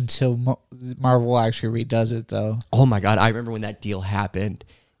that's until Marvel actually redoes it, though. Oh my God, I remember when that deal happened,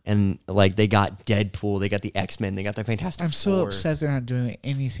 and like they got Deadpool, they got the X-Men, they got the Fantastic Four. I'm so upset they're not doing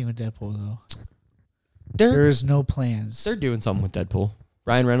anything with Deadpool, though. There's no plans. They're doing something with Deadpool.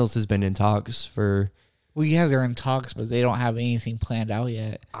 Ryan Reynolds has been in talks for... Well, yeah, they're in talks, but they don't have anything planned out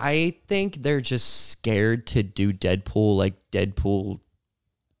yet. I think they're just scared to do Deadpool like Deadpool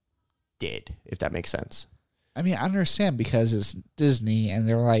did, if that makes sense. I mean, I understand because it's Disney and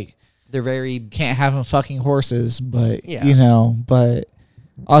They're very... can't have them fucking horses, but, Yeah. but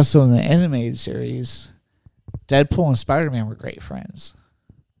also in the animated series, Deadpool and Spider-Man were great friends.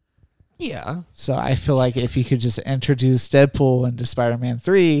 Yeah. So I feel like if you could just introduce Deadpool into Spider-Man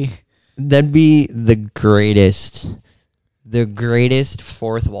 3... That'd be the greatest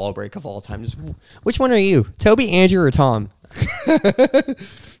fourth wall break of all time. Just, which one are you? Toby, Andrew, or Tom?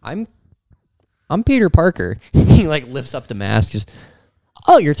 I'm Peter Parker. He like lifts up the mask. Just,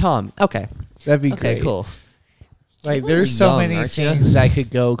 oh, you're Tom. Okay. That'd be Okay, great. cool. Like, You're there's so young, many aren't you? things that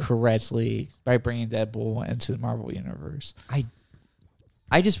could go correctly by bringing Deadpool into the Marvel Universe.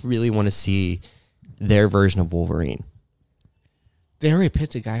 I just really want to see their version of Wolverine. They already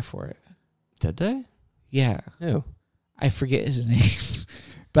picked a guy for it. Did they? Yeah. Who? I forget his name.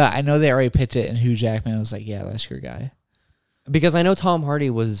 But I know they already picked it, and Hugh Jackman was like, yeah, that's your guy. Because I know Tom Hardy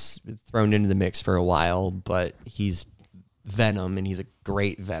was thrown into the mix for a while, but he's Venom, and he's a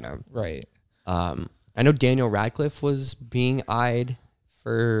great Venom. Right. I know Daniel Radcliffe was being eyed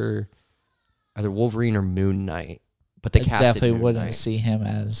for either Wolverine or Moon Knight, but they I casted definitely Moon wouldn't Knight. see him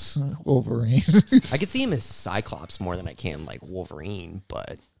as Wolverine. I could see him as Cyclops more than I can like Wolverine,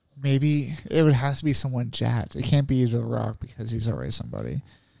 but Maybe it would have to be someone jacked. It can't be The Rock because he's already somebody.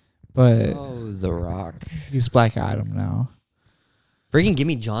 But oh, The Rock. he's Black Adam now. Freaking give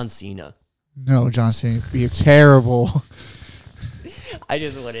me John Cena. No, John Cena would be terrible. I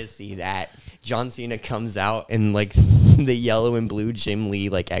just want to see that. John Cena comes out in like the yellow and blue Jim Lee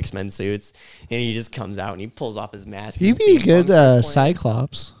like X-Men suits, and he just comes out and he pulls off his mask. He'd be a good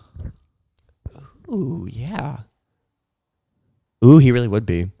Cyclops. Ooh, yeah. Ooh, he really would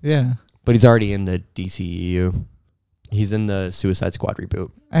be. Yeah. But he's already in the DCEU. He's in the Suicide Squad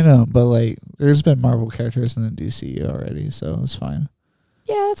reboot. I know, but like, there's been Marvel characters in the DCU already, so it's fine.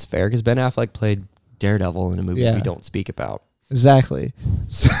 Yeah, that's fair, because Ben Affleck played Daredevil in a movie Yeah. we don't speak about. Exactly.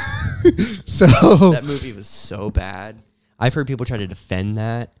 So That movie was so bad. I've heard people try to defend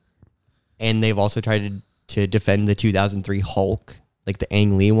that, and they've also tried to defend the 2003 Hulk, like the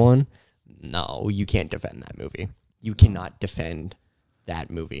Ang Lee one. No, you can't defend that movie. You cannot defend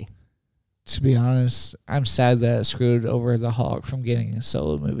that movie. to be honest, I'm sad that it screwed over the Hulk from getting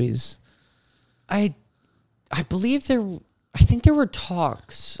solo movies. I believe I think there were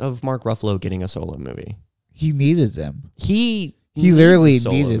talks of Mark Ruffalo getting a solo movie. He needed them. He literally needs a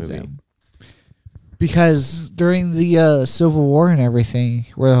solo needed movie. them. Because during the Civil War and everything,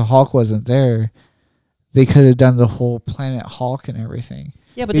 where the Hulk wasn't there, they could have done the whole Planet Hulk and everything.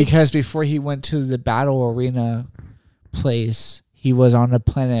 Yeah, but because before he went to the battle arena place, he was on a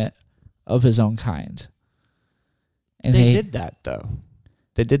planet of his own kind. And they did that though.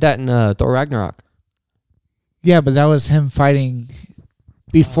 They did that in Thor Ragnarok. Yeah, but that was him fighting.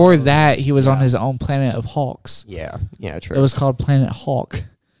 Before that, he was on yeah. his own planet of Hulks. Yeah, true. It was called Planet Hulk.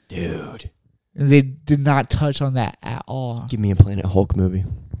 Dude, And they did not touch on that at all. give me a Planet Hulk movie.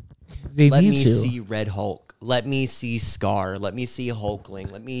 They Let need me to. see Red Hulk. Let me see Scar. Let me see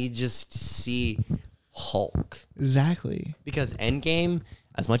Hulkling. Let me just see Hulk. Exactly. Because Endgame,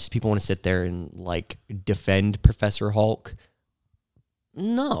 as much as people want to sit there and like defend Professor Hulk,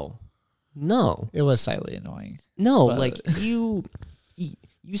 no. It was slightly annoying. No, But- like you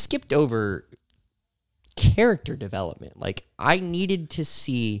skipped over character development. Like I needed to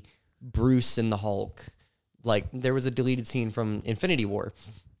see Bruce and the Hulk. Like there was a deleted scene from Infinity War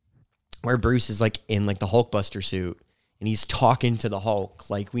where Bruce is like in like the Hulkbuster suit and he's talking to the Hulk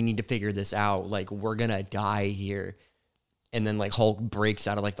like we need to figure this out. Like we're going to die here. And then like Hulk breaks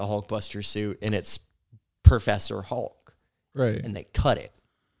out of like the Hulkbuster suit and it's Professor Hulk. Right. And they cut it.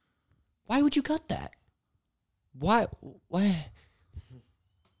 Why would you cut that? Why?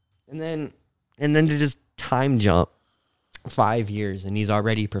 And then to just time jump 5 years and he's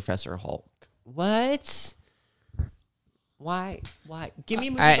already Professor Hulk. What? Why? Give me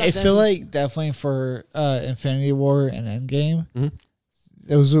a movie I about feel them. like definitely for Infinity War and Endgame,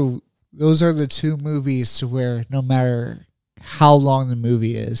 Mhm. those are the two movies to where no matter how long the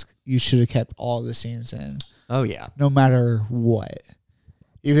movie is, you should have kept all the scenes in, Oh yeah. no matter what.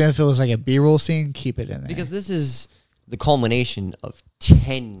 Even if it was like a B-roll scene, keep it in there. Because this is the culmination of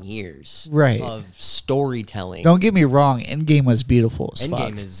 10 years Right. of storytelling. Don't get me wrong, Endgame was beautiful as fuck.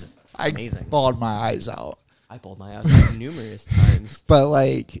 Endgame is amazing. I bawled my eyes out. I bawled my eyes out numerous times. But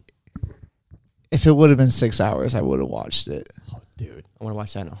like, if it would have been 6 hours, I would have watched it. Oh, dude. I want to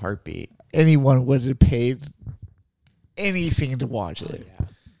watch that in a heartbeat. Anyone would have paid anything to watch it. Yeah.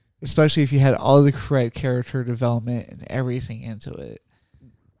 Especially if you had all the correct character development and everything into it.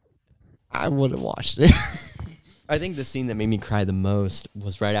 I would have watched it. I think the scene that made me cry the most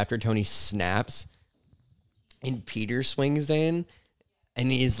was right after Tony snaps and Peter swings in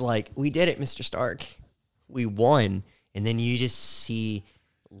and he's like, we did it, Mr. Stark. We won. And then you just see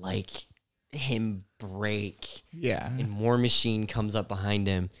like him break. Yeah. And War Machine comes up behind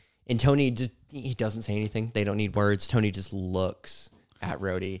him. And Tony he doesn't say anything. They don't need words. Tony just looks at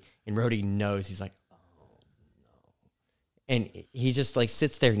Rhodey. And Rhodey knows. He's like, oh, no. And he just like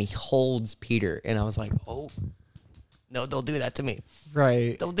sits there and he holds Peter. And I was like, oh, no, don't do that to me.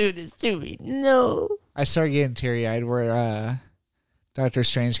 Right. Don't do this to me. No. I started getting teary-eyed where Doctor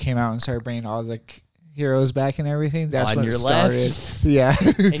Strange came out and started bringing all the heroes back and everything. That's On when your it started. left. Yeah.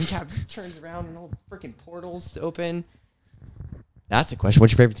 And Cap just turns around and all freaking portals open. That's a question.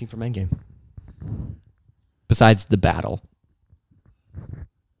 What's your favorite scene from Endgame? Besides the battle.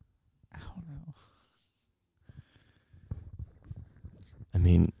 I don't know. I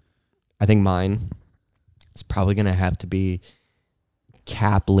mean, I think mine is probably going to have to be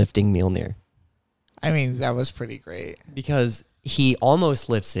Cap lifting Mjolnir. I mean, that was pretty great. Because he almost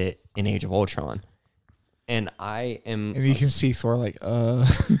lifts it in Age of Ultron. And And you can see Thor like,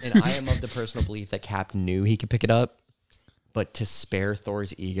 And I am of the personal belief that Cap knew he could pick it up. But to spare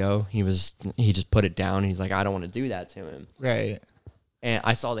Thor's ego, he just put it down. And he's like, I don't want to do that to him. Right. And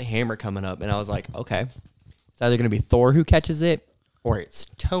I saw the hammer coming up, and I was like, okay, it's either going to be Thor who catches it, or it's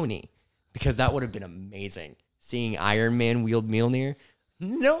Tony, because that would have been amazing. Seeing Iron Man wield Mjolnir.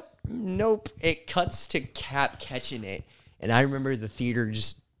 Nope. It cuts to Cap catching it, and I remember the theater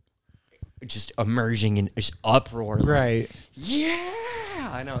just emerging in just uproar. Like, Right.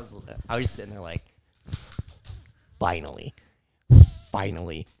 yeah. And I was sitting there like, finally.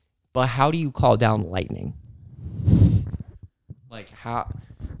 But how do you call down lightning? Like how?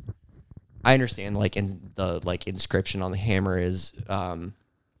 I understand. Like in the inscription on the hammer is,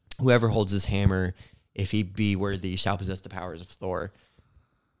 whoever holds this hammer, if he be worthy, shall possess the powers of Thor.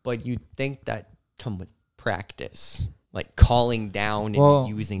 But you'd think that come with practice, like calling down and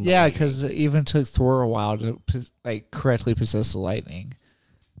using. Yeah, because it even took Thor a while to correctly possess the lightning.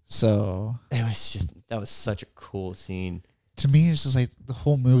 So that was such a cool scene. To me, it's just like the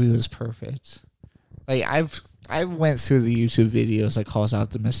whole movie was perfect. Like I went through the YouTube videos that calls out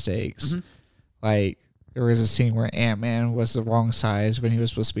the mistakes. Mm-hmm. Like there was a scene where Ant-Man was the wrong size when he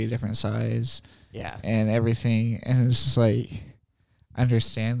was supposed to be a different size. Yeah. And everything. And it's just like, I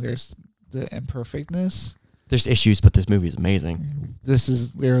understand there's the imperfectness. There's issues, but this movie is amazing. This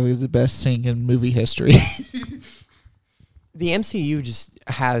is literally the best thing in movie history. The MCU just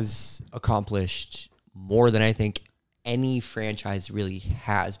has accomplished more than I think any franchise really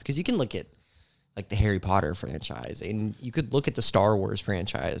has, because you can look at like the Harry Potter franchise and you could look at the Star Wars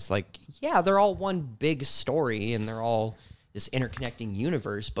franchise. Like, yeah, they're all one big story and they're all this interconnecting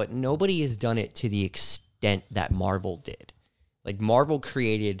universe, but nobody has done it to the extent that Marvel did. Like Marvel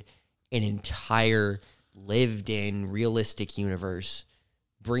created an entire lived-in, realistic universe,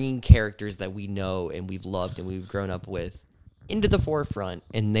 bringing characters that we know and we've loved and we've grown up with into the forefront,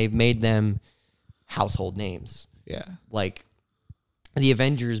 and they've made them household names. Yeah. Like the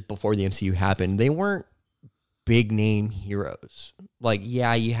Avengers before the MCU happened, they weren't big name heroes. Like,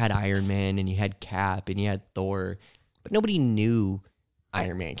 yeah, you had Iron Man and you had Cap and you had Thor, but nobody knew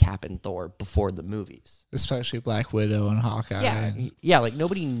Iron Man, Cap, and Thor before the movies. Especially Black Widow and Hawkeye. Yeah, like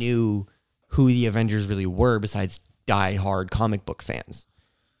nobody knew who the Avengers really were besides die-hard comic book fans.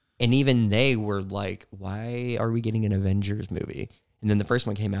 And even they were like, why are we getting an Avengers movie? And then the first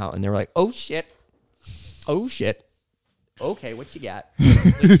one came out and they were like, oh shit. Okay, what you got?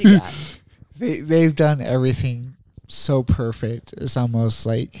 They've done everything so perfect. It's almost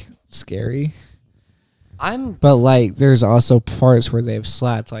like scary. But like there's also parts where they've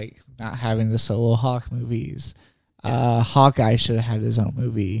slapped, like not having the solo Hawk movies. Yeah. Hawkeye should have had his own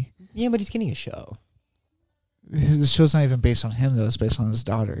movie. Yeah, but he's getting a show. The show's not even based on him though, it's based on his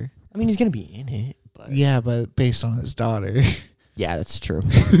daughter. I mean, he's gonna be in it, but yeah, but based on his daughter. Yeah, that's true.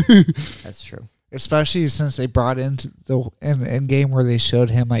 That's true. Especially since they brought into the end game where they showed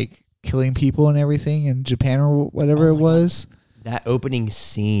him like killing people and everything in Japan or whatever it was. God. That opening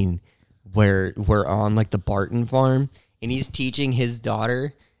scene where we're on like the Barton farm and he's teaching his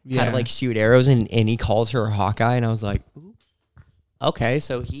daughter how to like shoot arrows and he calls her Hawkeye, and I was like, ooh, okay,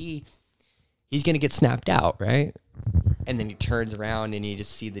 so he's gonna get snapped out, right? And then he turns around and you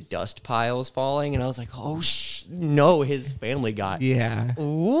just see the dust piles falling, and I was like, oh no, his family got okay.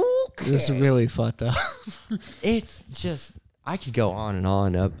 It's really fucked up. It's just, I could go on and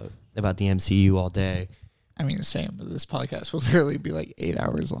on about the MCU all day. I mean, same. This podcast will literally be like 8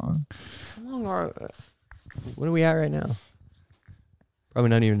 hours long. How long what are we at right now? Probably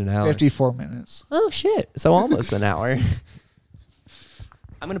not even an hour. 54 minutes. Oh, shit. So almost an hour.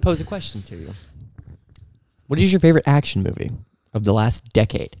 I'm going to pose a question to you. What is your favorite action movie of the last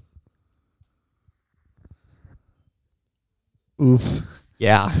decade? Oof.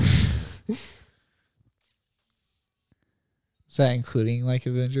 Yeah. Is that including like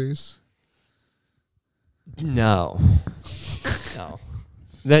Avengers? No. No.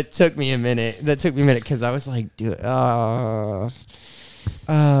 That took me a minute. Because I was like, dude, no,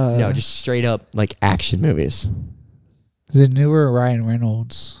 just straight up like action movies. The newer Ryan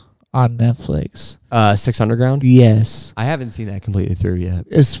Reynolds on Netflix. 6 Underground? Yes. I haven't seen that completely through yet.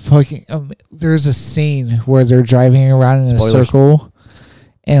 It's fucking. There's a scene where they're driving around in Spoilers. a circle,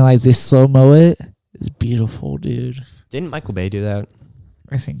 and like they slow mo it. It's beautiful, dude. Didn't Michael Bay do that?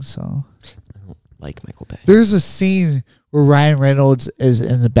 I think so. I don't like Michael Bay. There's a scene where Ryan Reynolds is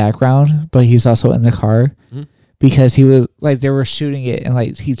in the background, but he's also in the car because he was like they were shooting it, and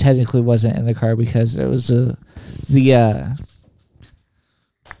like he technically wasn't in the car because it was the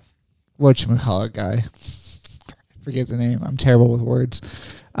whatchamacallit guy. Forget the name. I'm terrible with words.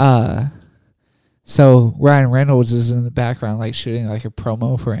 So Ryan Reynolds is in the background, like shooting like a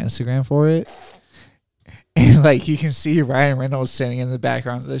promo for Instagram for it. And like you can see Ryan Reynolds standing in the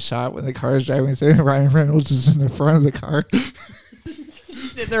background of the shot when the car is driving through, and Ryan Reynolds is in the front of the car.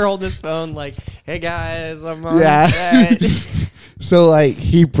 Sitting there holding his phone like, hey guys, I'm on set. So like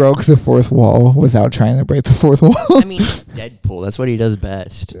he broke the fourth wall without trying to break the fourth wall. I mean, he's Deadpool. That's what he does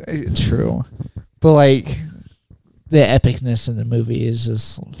best. True. But like the epicness in the movie is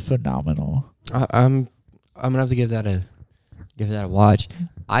just phenomenal. I'm gonna have to give that a watch.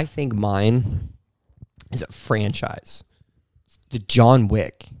 I think mine is a franchise. It's the John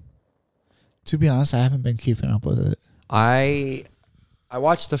Wick. To be honest, I haven't been keeping up with it. I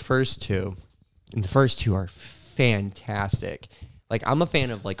watched the first two, and the first two are fantastic. Like, I'm a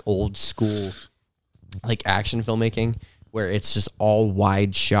fan of like old school like action filmmaking where it's just all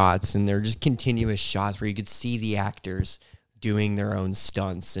wide shots and they're just continuous shots where you could see the actors doing their own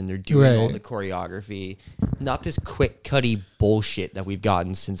stunts and they're doing all the choreography. Not this quick cutty bullshit that we've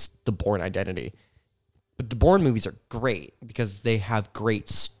gotten since The Bourne Identity. But the Bourne movies are great because they have great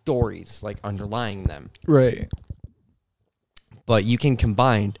stories like underlying them. Right. But you can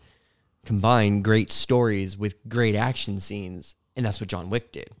combine great stories with great action scenes, and that's what John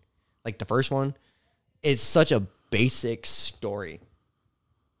Wick did. Like the first one, it's such a basic story.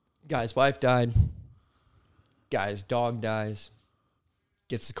 Guy's wife died. Guy's dog dies.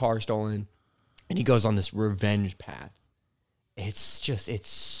 Gets the car stolen. And he goes on this revenge path. It's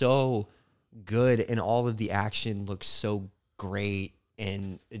so good, and all of the action looks so great,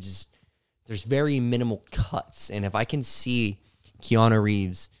 and there's very minimal cuts. And if I can see Keanu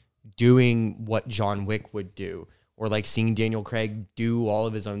Reeves doing what John Wick would do, or like seeing Daniel Craig do all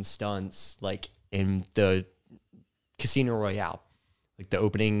of his own stunts, like in the Casino Royale, like the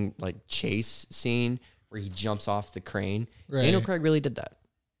opening like chase scene where he jumps off the crane. Right. Daniel Craig really did that.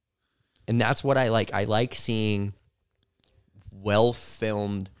 And that's what I like. I like seeing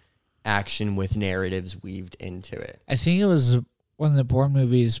well-filmed action with narratives weaved into it. I think it was one of the Bourne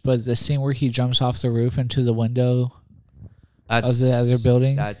movies, but the scene where he jumps off the roof into the window of the other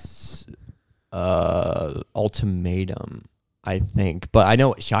building. That's Ultimatum, I think. But I know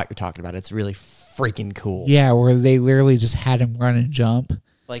what shot you're talking about. It's really freaking cool. Yeah, where they literally just had him run and jump.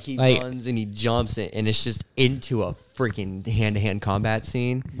 Like he runs and he jumps it, and it's just into a freaking hand-to-hand combat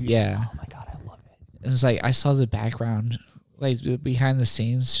scene. Yeah. Oh my God, I love it. It's like I saw the background, like behind the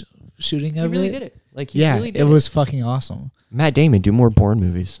scenes shooting of it. He really did it. Like he really did it was fucking awesome. Matt Damon, do more Bourne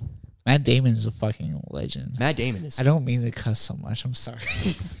movies. Matt Damon's a fucking legend. Matt Damon is. I don't mean to cuss so much. I'm sorry.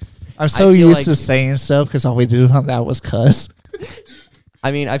 I'm so used to saying stuff because all we do on that was cuss.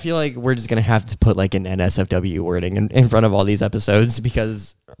 I mean, I feel like we're just going to have to put like an NSFW wording in front of all these episodes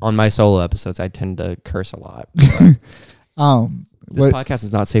because on my solo episodes, I tend to curse a lot. This podcast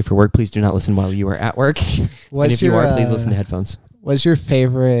is not safe for work. Please do not listen while you are at work. And if you are, please listen to headphones. What's your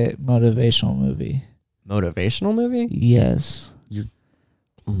favorite motivational movie? Motivational movie? Yes.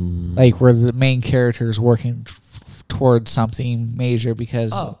 Like where the main character is working towards something major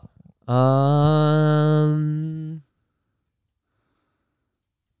because...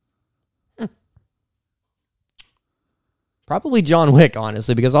 Probably John Wick,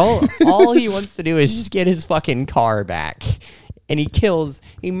 honestly, because all he wants to do is just get his fucking car back. And he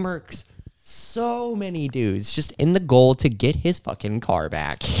murks so many dudes just in the goal to get his fucking car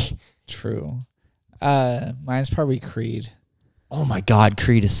back. True. Mine's probably Creed. Oh my God,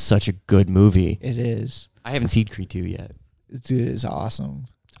 Creed is such a good movie. It is. I haven't seen Creed 2 yet. Dude, it's awesome.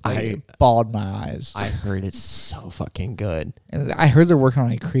 I bawled my eyes. I heard it's so fucking good. And I heard they're working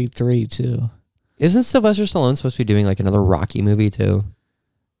on a Creed 3 too. Isn't Sylvester Stallone supposed to be doing like another Rocky movie too?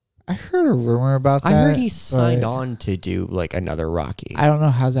 I heard a rumor about that. I heard he signed on to do like another Rocky. I don't know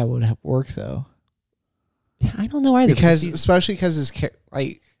how that would work though. I don't know either. Especially because his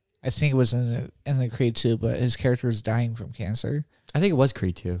I think it was in the Creed 2, but his character is dying from cancer. I think it was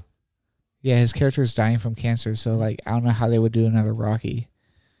Creed 2. Yeah, his character is dying from cancer, so like I don't know how they would do another Rocky.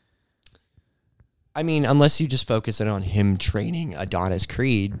 I mean, unless you just focus it on him training Adonis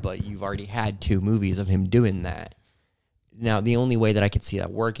Creed, but you've already had 2 movies of him doing that. Now, the only way that I could see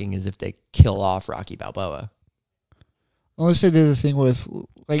that working is if they kill off Rocky Balboa. Unless they did the thing with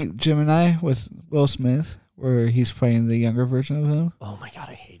like Gemini with Will Smith, where he's playing the younger version of him. Oh my god,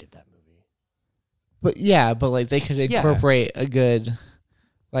 I hated that movie. But yeah, but like they could incorporate a good,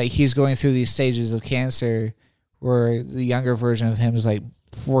 like he's going through these stages of cancer, where the younger version of him is like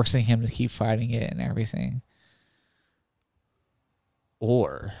forcing him to keep fighting it and everything.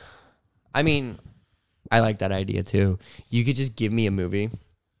 Or, I mean, I like that idea too. You could just give me a movie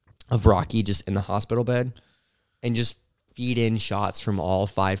of Rocky just in the hospital bed and just feed in shots from all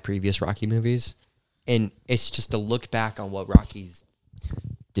 5 previous Rocky movies. And it's just a look back on what Rocky's...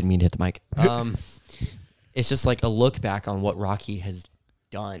 Didn't mean to hit the mic. It's just like a look back on what Rocky has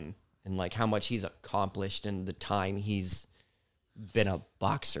done and like how much he's accomplished in the time he's been a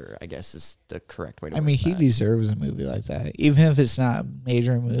boxer, I guess is the correct way to put he deserves a movie like that. Even if it's not a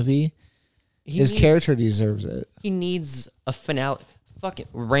major movie, his character deserves it. He needs a finale. Fucking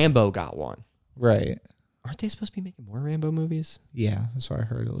Rambo got one. Right. Aren't they supposed to be making more Rambo movies? Yeah, that's what I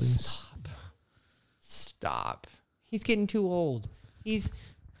heard at least. Stop. He's getting too old.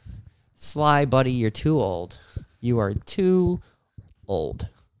 Sly buddy, you're too old. You are too old.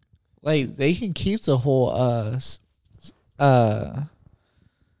 Like, they can keep the whole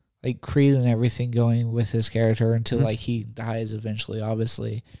like Creed and everything going with his character until like he dies eventually,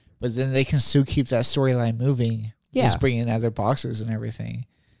 obviously. But then they can still keep that storyline moving. Yeah. Just bring in other boxers and everything.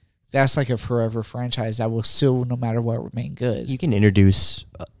 That's like a forever franchise that will still, no matter what, remain good. You can introduce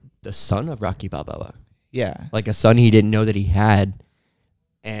the son of Rocky Balboa. Yeah. Like a son he didn't know that he had.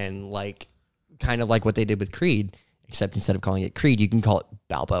 And like, kind of like what they did with Creed. Except instead of calling it Creed, you can call it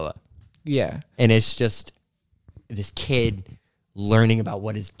Balboa. Yeah. And it's just this kid learning about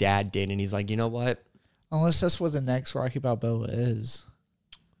what his dad did. And he's like, you know what? Unless that's what the next Rocky Balboa is.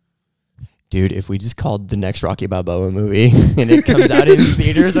 Dude, if we just called the next Rocky Balboa movie and it comes out in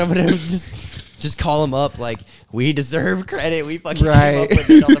theaters, I'm going to just call him up like, we deserve credit. We fucking came up with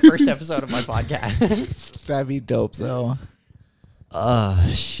it on the first episode of my podcast. That'd be dope, though. Oh,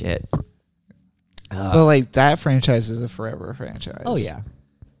 shit. But, like, that franchise is a forever franchise. Oh, yeah.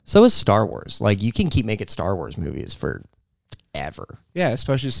 So is Star Wars. Like, you can keep making Star Wars movies forever. Yeah,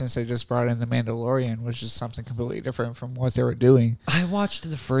 especially since they just brought in The Mandalorian, which is something completely different from what they were doing. I watched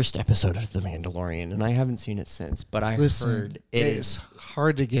the first episode of The Mandalorian, and I haven't seen it since, but I heard it is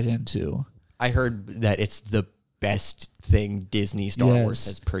hard to get into. I heard that it's the best thing Disney Star Wars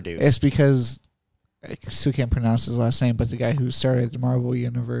has produced. It's because, I still can't pronounce his last name, but the guy who started the Marvel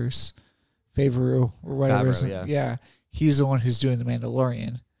Universe, Favreau, or whatever. Yeah, he's the one who's doing The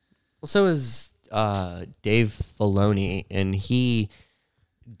Mandalorian. Well, so is Dave Filoni, and he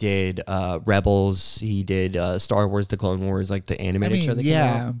did Rebels. He did Star Wars: The Clone Wars, like the animated show that came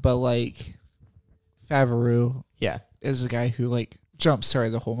out. But like Favreau, yeah, is the guy who like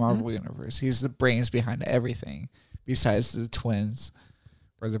jump-started the whole Marvel universe. He's the brains behind everything, besides the twins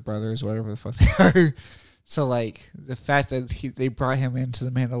or the brothers, whatever the fuck they are. So like the fact that they brought him into The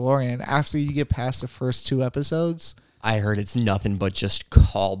Mandalorian after you get past the first 2 episodes. I heard it's nothing but just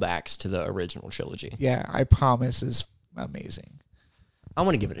callbacks to the original trilogy. Yeah, I promise it's amazing. I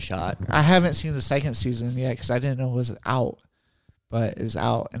want to give it a shot. I haven't seen the second season yet because I didn't know it was out. But it's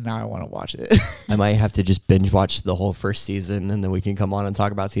out, and now I want to watch it. I might have to just binge watch the whole first season, and then we can come on and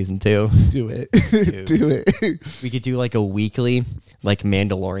talk about season 2. Do it. Do it. We could do like a weekly, like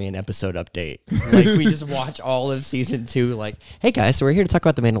Mandalorian episode update. Like we just watch all of season 2. Like, hey guys, so we're here to talk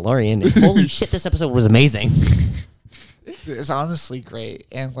about the Mandalorian. And holy shit, this episode was amazing. It's honestly great,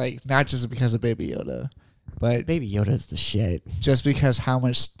 and like not just because of Baby Yoda. But Baby Yoda's the shit. Just because how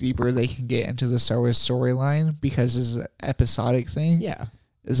much deeper they can get into the Star Wars storyline because it's an episodic thing. Yeah.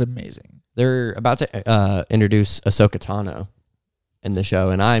 Is amazing. They're about to introduce Ahsoka Tano in the show,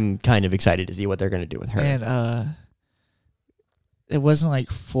 and I'm kind of excited to see what they're going to do with her. And it wasn't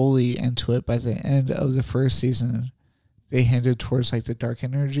like fully into it by the end of the first season. They hinted towards like the dark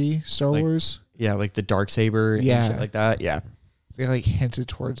energy Star Wars. Yeah, like the Darksaber and shit like that. Yeah. They like hinted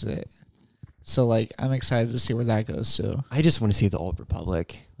towards it. So, like, I'm excited to see where that goes, too. I just want to see the Old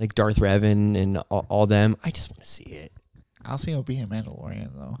Republic. Like, Darth Revan and all them. I just want to see it. I don't think it'll be a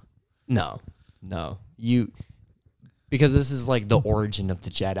Mandalorian, though. No. Because this is, like, the origin of the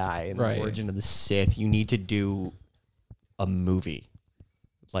Jedi and the origin of the Sith. You need to do a movie.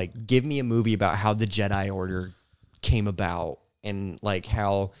 Like, give me a movie about how the Jedi Order came about and, like,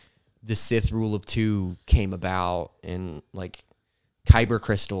 how the Sith Rule of Two came about and, like, kyber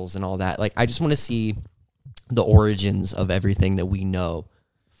crystals and all that. Like, I just want to see the origins of everything that we know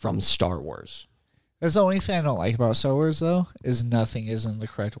from Star Wars. That's the only thing I don't like about Star Wars, though, is nothing is in the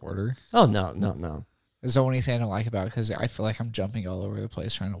correct order. Oh, no. It's the only thing I don't like about it because I feel like I'm jumping all over the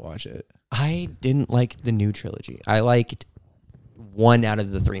place trying to watch it. I didn't like the new trilogy. I liked 1 out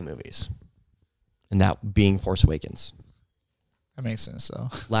of the 3 movies, and that being Force Awakens. That makes sense, though.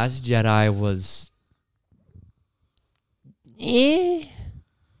 Last Jedi was... I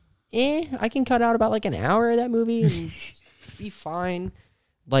can cut out about like an hour of that movie and be fine.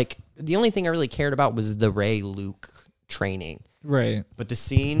 Like, the only thing I really cared about was the Rey Luke training. Right. But the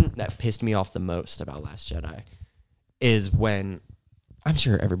scene that pissed me off the most about Last Jedi is when, I'm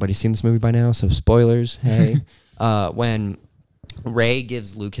sure everybody's seen this movie by now, so spoilers, hey. When Rey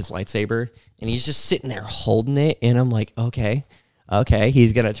gives Luke his lightsaber and he's just sitting there holding it, and I'm like, okay,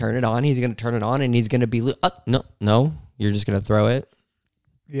 he's going to turn it on, and he's going to be Luke. No. You're just going to throw it?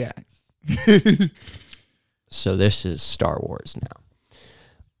 Yeah. So this is Star Wars now.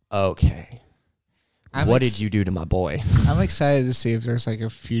 Okay. What did you do to my boy? I'm excited to see if there's like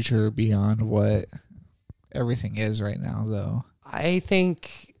a future beyond what everything is right now, though. I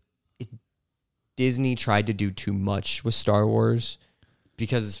think Disney tried to do too much with Star Wars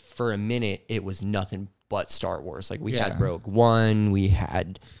because for a minute it was nothing but Star Wars. Like, we had Rogue One, we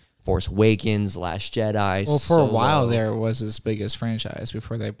had Force Awakens, Last Jedi. Well, for a while there, it was its biggest franchise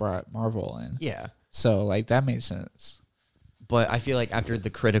before they brought Marvel in. Yeah. So, like, that made sense. But I feel like after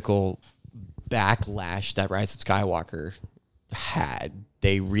the critical backlash that Rise of Skywalker had,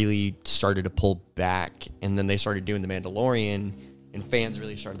 they really started to pull back, and then they started doing The Mandalorian, and fans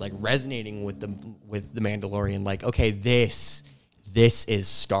really started, like, resonating with the Mandalorian. Like, okay, this is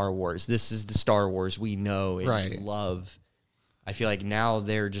Star Wars. This is the Star Wars we know and love. I feel like now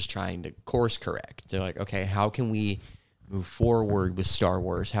they're just trying to course correct. They're like, okay, how can we move forward with Star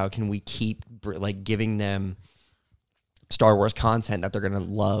Wars? How can we keep like giving them Star Wars content that they're going to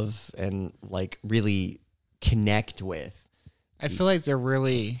love and like really connect with? I feel like they're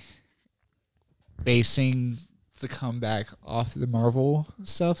really basing the comeback off the Marvel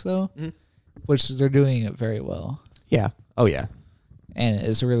stuff, though, which they're doing it very well. Yeah. Oh, yeah. And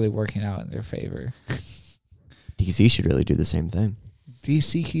it's really working out in their favor. DC should really do the same thing.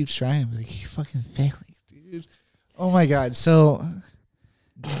 DC keeps trying, but they keep fucking failing, dude. Oh my god, so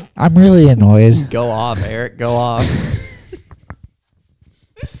I'm really annoyed. Go off, Eric. Go off.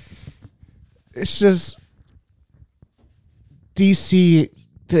 It's just DC.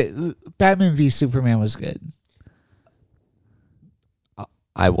 The Batman v Superman was good.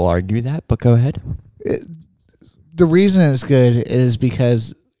 I will argue that, but go ahead. The reason it's good is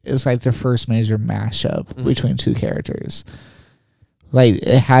because it's like the first major mashup between two characters. Like,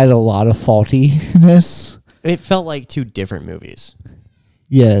 it had a lot of faultiness. It felt like 2 different movies.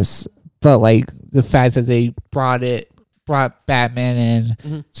 Yes, but like the fact that they brought Batman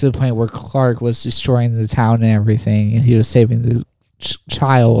in to the point where Clark was destroying the town and everything, and he was saving the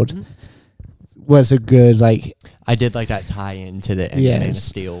child was a good, like... I did like that tie-in to the end of Man of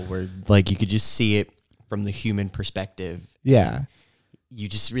Steel, where like you could just see it from the human perspective. Yeah. You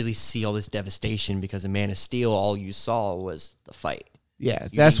just really see all this devastation because in Man of Steel, all you saw was the fight. Yeah,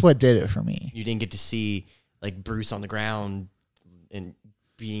 that's what did it for me. You didn't get to see like Bruce on the ground and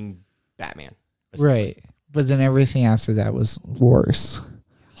being Batman. Right. But then everything after that was worse.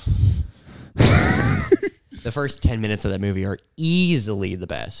 The first 10 minutes of that movie are easily the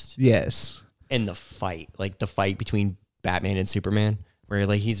best. Yes. And the fight between Batman and Superman, where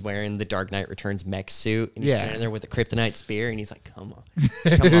like he's wearing the Dark Knight Returns mech suit and he's standing there with a kryptonite spear and he's like, come on,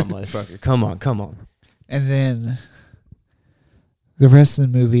 motherfucker, come on. And then the rest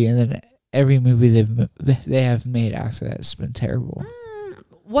of the movie, and then every movie they have made after that has been terrible.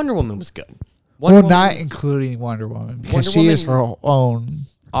 Wonder Woman was good. Not including Wonder Woman, because she is her own.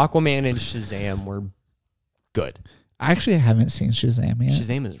 Aquaman and Shazam were good. I actually haven't seen Shazam yet.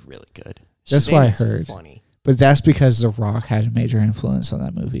 Shazam is really good. That's Shazam what I is heard. Funny. But that's because The Rock had a major influence on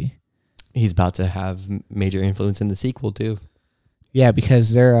that movie. He's about to have major influence in the sequel too. Yeah, because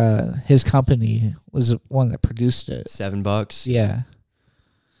his company was the one that produced it. $7. Yeah.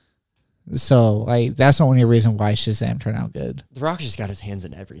 So, like, that's the only reason why Shazam turned out good. The Rock's just got his hands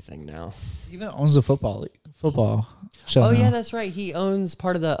in everything now. He even owns a football show. Oh, now. yeah, that's right. He owns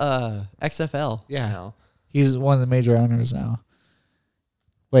part of the XFL. Yeah. Now. He's one of the major owners now.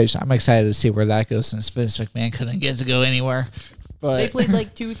 Which I'm excited to see where that goes since Vince McMahon couldn't get to go anywhere. But they played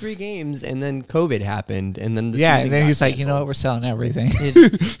like 2-3 games, and then COVID happened, and then and then he's like, you know what, we're selling everything.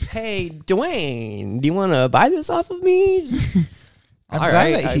 Hey, Dwayne, do you want to buy this off of me? I'm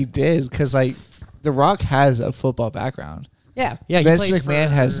glad that he did, because like The Rock has a football background. Yeah. Vince McMahon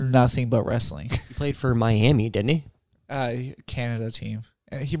has nothing but wrestling. He played for Miami, didn't he? Canada team.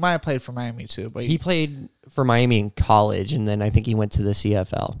 He might have played for Miami too, but he played for Miami in college, and then I think he went to the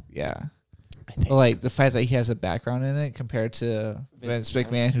CFL. Yeah. But like the fact that he has a background in it compared to Vince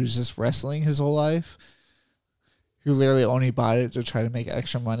McMahon, who's just wrestling his whole life, who literally only bought it to try to make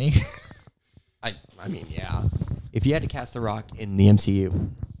extra money. I mean, yeah. If you had to cast The Rock in the MCU,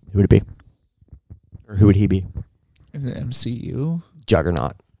 who would it be? Or who would he be? In the MCU?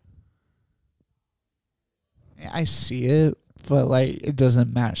 Juggernaut. I see it, but like it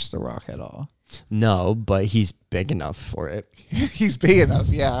doesn't match The Rock at all. No, but he's big enough for it. He's big enough,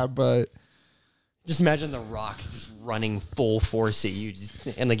 yeah, but just imagine The Rock just running full force at you,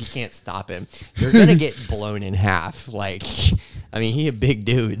 and like you can't stop him. You're gonna get blown in half. Like, I mean, he a big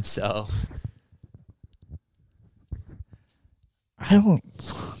dude, so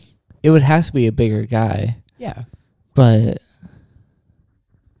it would have to be a bigger guy. Yeah. But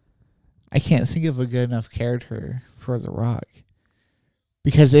I can't think of a good enough character for The Rock.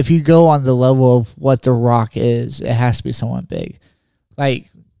 Because if you go on the level of what The Rock is, it has to be someone big. Like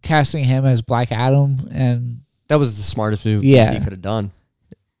casting him as Black Adam, and that was the smartest move he could have done.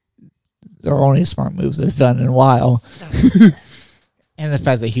 They're only smart moves they've done in a while. And the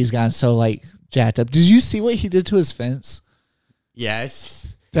fact that he's gotten so like jacked up. Did you see what he did to his fence?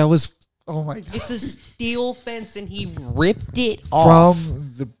 Yes. That was, oh my God. It's a steel fence and he ripped it off.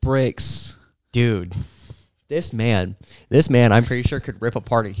 From the bricks. Dude, this man, I'm pretty sure could rip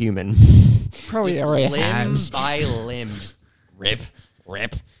apart a human. Probably just already limb has. by limb. Just rip.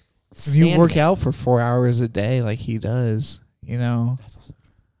 If you work out for 4 hours a day like he does, you know.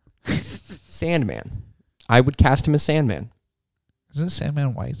 Sandman. I would cast him as Sandman. Isn't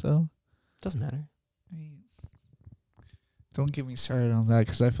Sandman white, though? Doesn't matter. Don't get me started on that,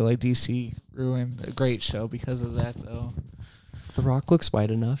 because I feel like DC ruined a great show because of that, though. The Rock looks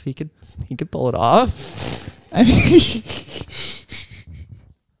white enough. He could pull it off. I mean,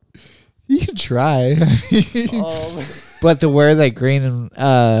 you can try. But to wear that green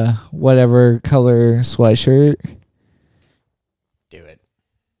and whatever color sweatshirt. Do it.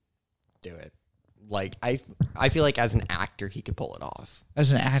 Like I feel like as an actor he could pull it off.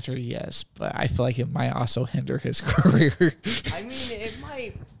 As an actor, yes, but I feel like it might also hinder his career. I mean, it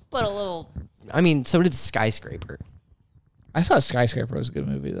might, but a little. I mean, so did Skyscraper. I thought Skyscraper was a good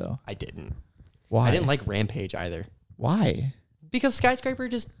movie, though. I didn't. Why? I didn't like Rampage either. Why? Because Skyscraper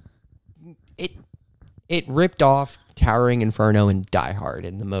just it ripped off Towering Inferno and Die Hard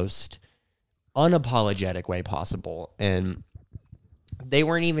in the most unapologetic way possible, and they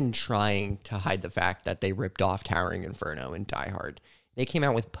weren't even trying to hide the fact that they ripped off Towering Inferno and Die Hard. They came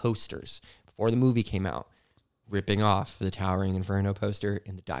out with posters before the movie came out, ripping off the Towering Inferno poster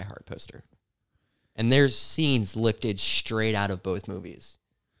and the Die Hard poster. And there's scenes lifted straight out of both movies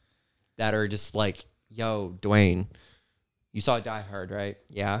that are just like, yo, Dwayne, you saw Die Hard, right?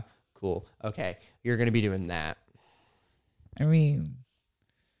 Yeah? Cool. Okay. You're going to be doing that. I mean,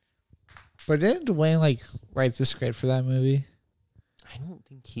 but didn't Dwayne, like, write the script for that movie? I don't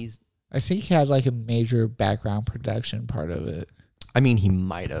think he's... I think he had, like, a major background production part of it. I mean, he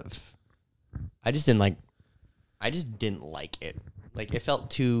might have. I just didn't like it. Like, it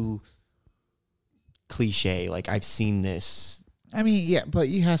felt too cliche. Like, I've seen this. I mean, yeah, but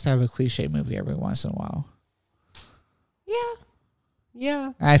you have to have a cliche movie every once in a while.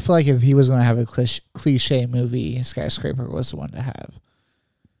 Yeah. I feel like if he was going to have a cliche movie, Skyscraper was the one to have.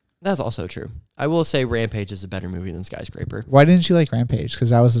 That's also true. I will say Rampage is a better movie than Skyscraper. Why didn't you like Rampage? Because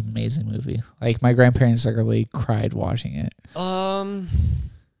that was an amazing movie. Like, my grandparents literally cried watching it.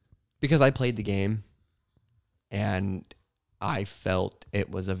 Because I played the game, and I felt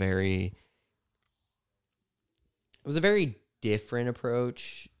it was a very different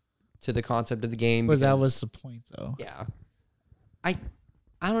approach to the concept of the game. But that was the point, though. Yeah. I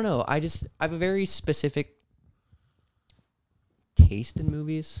don't know. I have a very specific taste in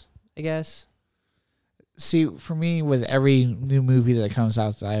movies, I guess. See, for me, with every new movie that comes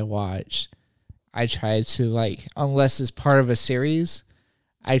out that I watch, I try to, like, unless it's part of a series,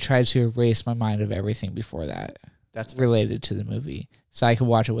 I try to erase my mind of everything before that. That's fair. related to the movie. So I could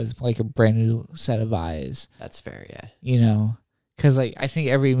watch it with like a brand new set of eyes. That's fair, yeah. You know, because like I think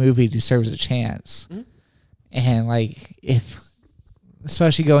every movie deserves a chance. Mm-hmm. And like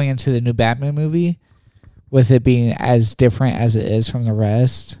especially going into the new Batman movie, with it being as different as it is from the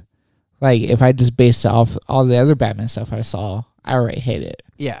rest, like if I just based it off all the other Batman stuff I saw, I already hate it.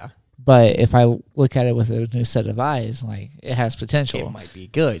 Yeah. But if I look at it with a new set of eyes, like it has potential. It might be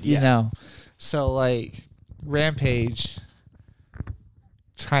good, yeah. You know? So like Rampage,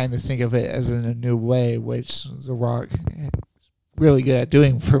 trying to think of it as in a new way, which The Rock really good at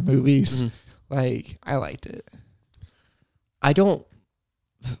doing for movies. Mm-hmm. Like I liked it. I don't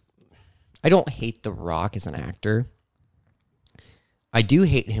hate The Rock as an actor. I do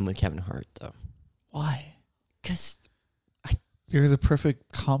hate him with Kevin Hart, though. Why? Because you're the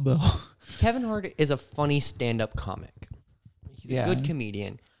perfect combo. Kevin Hart is a funny stand-up comic. He's a good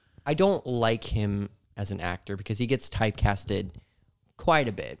comedian. I don't like him as an actor because he gets typecasted quite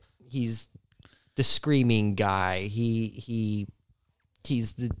a bit. He's the screaming guy. He's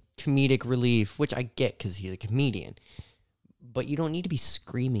the comedic relief, which I get because he's a comedian. But you don't need to be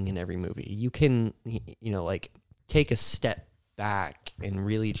screaming in every movie. You can, like, take a step back and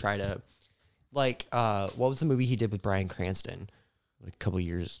really try to, like, what was the movie he did with Bryan Cranston a couple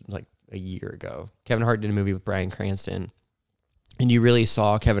years, like a year ago? Kevin Hart did a movie with Bryan Cranston, and you really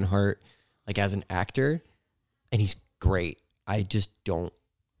saw Kevin Hart, like, as an actor, and he's great. I just don't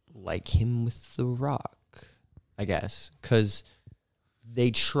like him with The Rock, I guess, because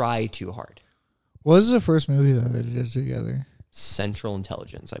they try too hard. What was the first movie that they did together? Central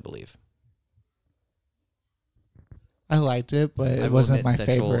Intelligence, I believe. I liked it, but it wasn't my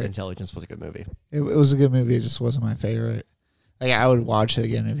Central favorite. Intelligence was a good movie. It was a good movie. It just wasn't my favorite. Like I would watch it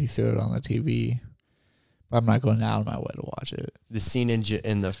again if you threw it on the TV, but I'm not going out of my way to watch it. The scene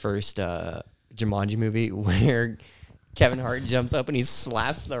in the first Jumanji movie where Kevin Hart jumps up and he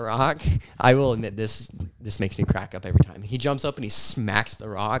slaps The Rock. I will admit this makes me crack up every time. He jumps up and he smacks The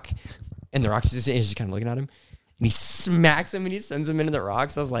Rock, and The Rock's just kind of looking at him. And he smacks him and he sends him into the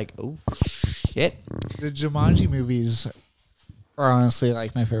rocks. I was like, oh, shit. The Jumanji movies are honestly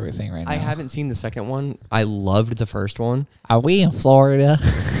like my favorite thing right now. I haven't seen the second one. I loved the first one. Are we in Florida?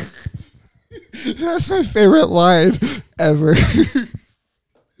 That's my favorite line ever.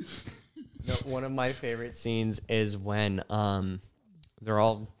 No, one of my favorite scenes is when they're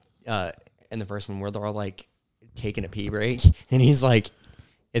all in the first one where they're all like taking a pee break. And he's like,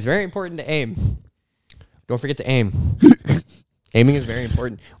 it's very important to aim. Don't forget to aim. Aiming is very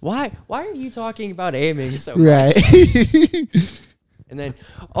important. Why are you talking about aiming so much? Right. And then,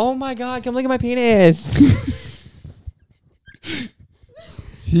 oh my God, come look at my penis.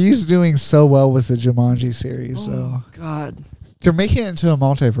 He's doing so well with the Jumanji series. Oh, God. They're making it into a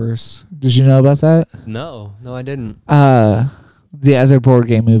multiverse. Did you know about that? No, I didn't. The other board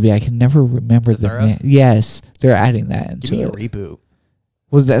game movie, I can never remember the name. Yes, they're adding that into it. Give me a reboot.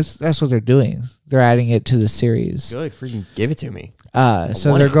 Well, that's what they're doing. They're adding it to the series. Good, freaking give it to me.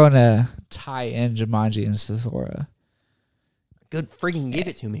 So they're going to tie in Jumanji and Zathura. Good, freaking give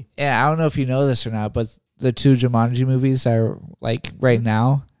it to me. Yeah, I don't know if you know this or not, but the two Jumanji movies that are like right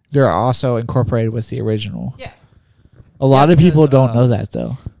now, they're also incorporated with the original. Yeah. A lot of people don't know that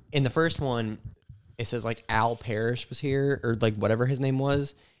though. In the first one, it says like Al Parrish was here, or like whatever his name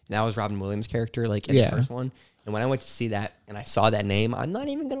was, and that was Robin Williams' character, like in the first one. And when I went to see that and I saw that name, I'm not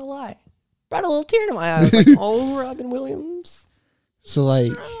even gonna lie, brought a little tear to my eye. I was like, oh, Robin Williams. So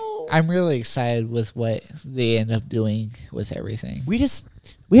like, I'm really excited with what they end up doing with everything. We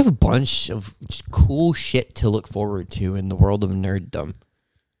have a bunch of just cool shit to look forward to in the world of nerddom.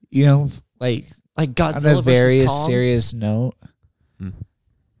 You know, like Godzilla on a very serious note,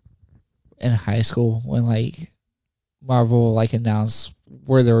 in high school when like Marvel like announced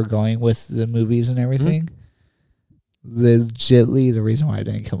where they were going with the movies and everything. Legitly, the reason why I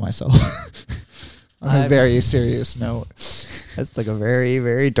didn't kill myself. On a very serious note. That's like a very,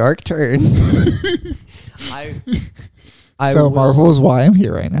 very dark turn. Marvel is why I'm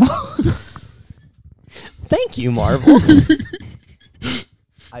here right now. Thank you, Marvel.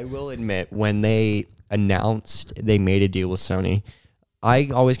 I will admit, when they announced they made a deal with Sony, I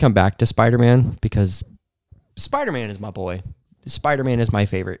always come back to Spider-Man because Spider-Man is my boy. Spider-Man is my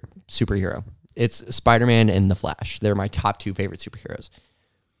favorite superhero. It's Spider-Man and The Flash. They're my top two favorite superheroes.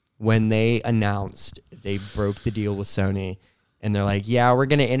 When they announced they broke the deal with Sony, and they're like, yeah, we're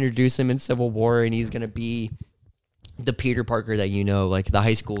going to introduce him in Civil War, and he's going to be the Peter Parker that you know, like the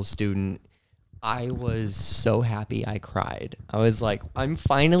high school student. I was so happy I cried. I was like, I'm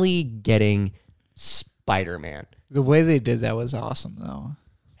finally getting Spider-Man. The way they did that was awesome, though.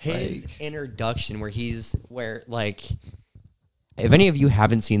 His introduction where like, if any of you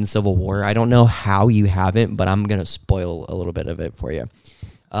haven't seen Civil War, I don't know how you haven't, but I'm going to spoil a little bit of it for you.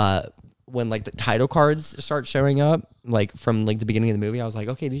 When like the title cards start showing up, like from like the beginning of the movie, I was like,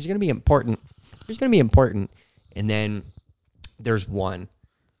 okay, these are going to be important. There's going to be important. And then there's one,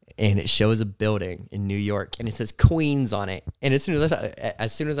 and it shows a building in New York, and it says Queens on it. And as soon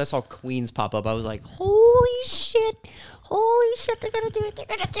as I saw Queens pop up, I was like, holy shit, they're going to do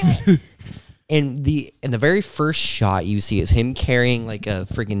it. And the very first shot you see is him carrying like a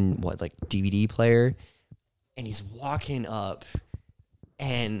freaking DVD player, and he's walking up,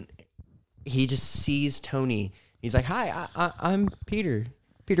 and he just sees Tony. He's like, "Hi, I'm Peter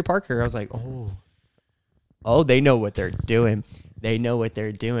Parker." I was like, "Oh, they know what they're doing. They know what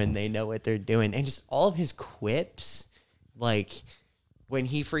they're doing. They know what they're doing." And just all of his quips, like when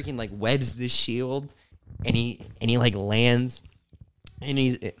he freaking like webs the shield, and he like lands, and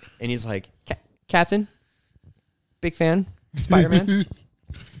he's like, "Captain, big fan, Spider-Man."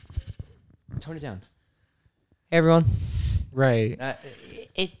 Tone it down. Hey, everyone. Right.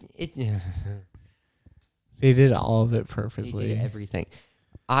 Yeah. They did all of it He perfectly. did everything.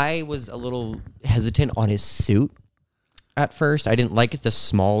 I was a little hesitant on his suit at first. I didn't like the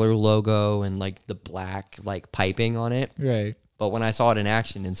smaller logo and like the black like piping on it. Right. But when I saw it in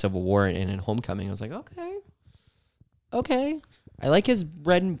action in Civil War and in Homecoming, I was like, okay. I like his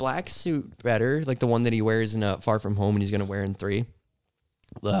red and black suit better, like the one that he wears in Far From Home and he's going to wear in 3.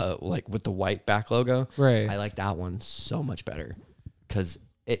 Like with the white back logo. Right. I like that one so much better because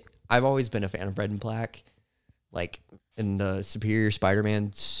I've always been a fan of red and black. Like in the Superior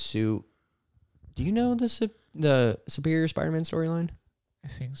Spider-Man suit. Do you know the Superior Spider-Man storyline? I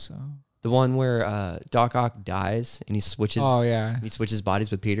think so. The one where Doc Ock dies and he switches. Oh yeah. He switches bodies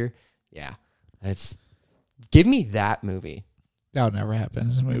with Peter. Yeah, give me that movie. That would never happen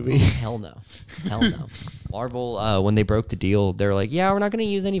as a movie. Hell no. Marvel, when they broke the deal, they're like, yeah, we're not going to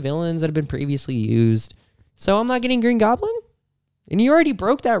use any villains that have been previously used. So I'm not getting Green Goblin? And you already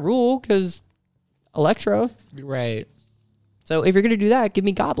broke that rule because Electro. Right. So if you're going to do that, give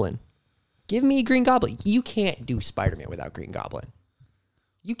me Goblin. Give me Green Goblin. You can't do Spider-Man without Green Goblin.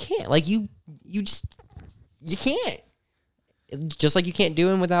 You can't. Like, you can't. Just like you can't do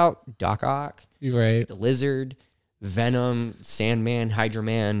him without Doc Ock. You're right. The Lizard, Venom, Sandman, Hydra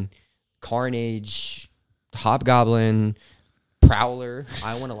Man, Carnage, Hobgoblin, Prowler.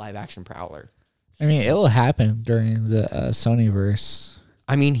 I want a live action Prowler. I mean, it will happen during the Sonyverse.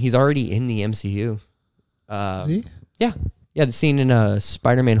 I mean, he's already in the MCU. Is he? Yeah. Yeah, the scene in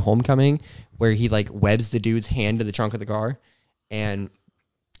Spider-Man Homecoming where he like webs the dude's hand to the trunk of the car, and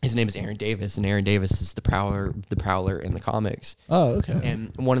his name is Aaron Davis, and Aaron Davis is the Prowler in the comics. Oh, okay.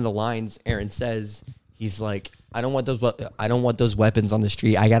 And one of the lines Aaron says, he's like, I don't want those weapons on the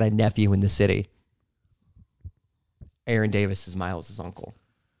street. I got a nephew in the city. Aaron Davis is Miles' uncle.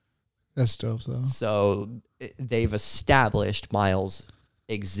 That's dope, though. So they've established Miles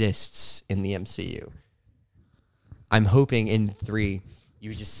exists in the MCU. I'm hoping in 3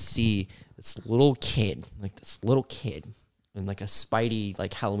 you just see this little kid in like a Spidey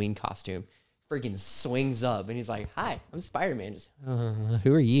like Halloween costume, freaking swings up and he's like, "Hi, I'm Spider-Man." Just,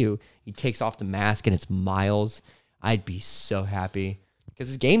 who are you? He takes off the mask and it's Miles. I'd be so happy because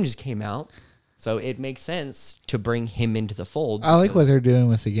his game just came out, so it makes sense to bring him into the fold. I like what they're doing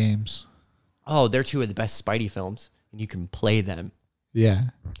with the games. Oh, they're 2 of the best Spidey films, and you can play them. Yeah.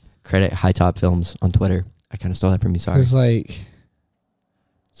 Credit High Top Films on Twitter. I kind of stole that from you. Sorry. It's like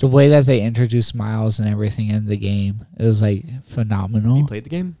the way that they introduced Miles and everything in the game. It was like phenomenal. You played the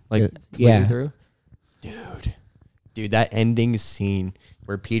game? Like, yeah. Through? Dude, that ending scene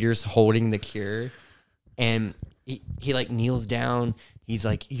where Peter's holding the cure and he like kneels down. He's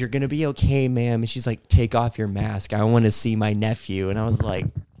like, "You're going to be okay, ma'am." And she's like, "Take off your mask. I want to see my nephew." And I was like,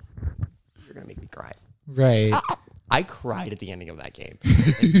 you're going to make me cry. Right. I cried at the ending of that game.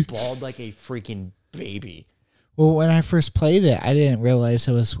 Like, bawled like a freaking baby. Well, when I first played it, I didn't realize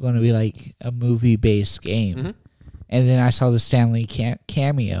it was going to be like a movie-based game. Mm-hmm. And then I saw the Stan Lee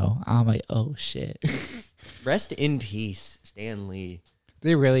cameo. I'm like, oh, shit. Rest in peace, Stan Lee.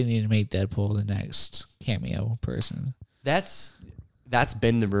 They really need to make Deadpool the next cameo person. That's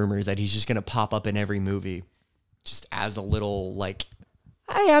been the rumors that he's just going to pop up in every movie just as a little, like,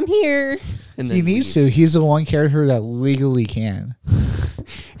 "Hi, I'm here." And then he needs to. He's the one character that legally can.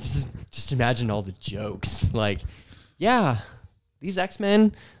 Just imagine all the jokes. Like, yeah, these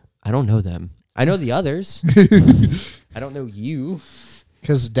X-Men, I don't know them. I know the others. I don't know you.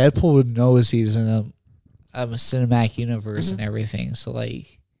 Because Deadpool knows he's in a cinematic universe and everything. So,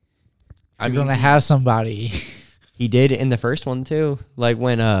 like, I'm going to have somebody. He did in the first one too. Like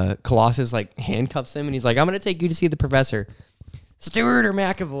when Colossus like handcuffs him and he's like, "I'm gonna take you to see the professor." Stewart or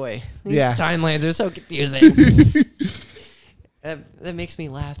McAvoy? These timelines are so confusing. That makes me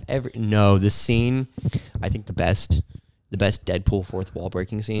laugh No, the scene, I think the best Deadpool fourth wall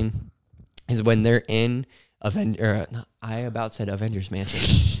breaking scene is when they're in Avengers Mansion.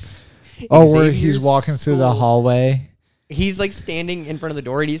 Where he's walking through the hallway. He's like standing in front of the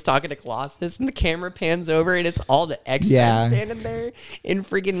door and he's talking to Colossus and the camera pans over and it's all the X-Men standing there in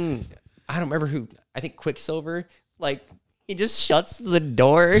freaking, I don't remember who, I think Quicksilver, like he just shuts the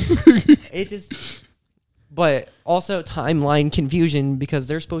door. But also timeline confusion because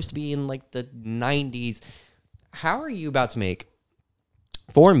they're supposed to be in like the 90s. How are you about to make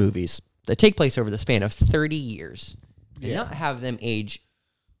 4 movies that take place over the span of 30 years and not have them age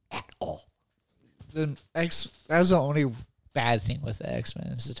at all? That was the only bad thing with the X-Men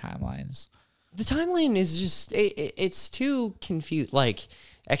is the timelines. The timeline is just, it's too confused. Like,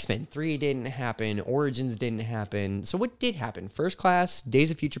 X-Men 3 didn't happen. Origins didn't happen. So what did happen? First Class,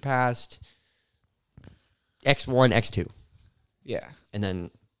 Days of Future Past, X1, X2. Yeah. And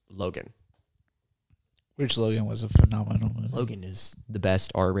then Logan. Which Logan was a phenomenal movie. Logan is the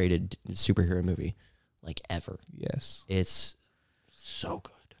best R-rated superhero movie, like, ever. Yes. It's so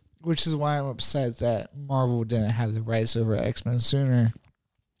good. Which is why I'm upset that Marvel didn't have the rights over X-Men sooner.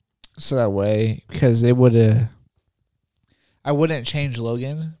 So that way, because they would have... I wouldn't change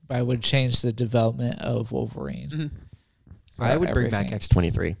Logan, but I would change the development of Wolverine. Mm-hmm. So I would bring back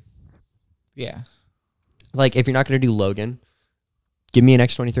X-23. Yeah. Like, if you're not going to do Logan, give me an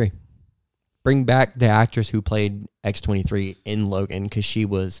X-23. Bring back the actress who played X-23 in Logan, because she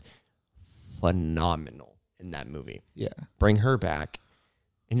was phenomenal in that movie. Yeah. Bring her back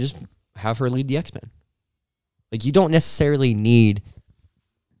and just have her lead the X-Men. Like, you don't necessarily need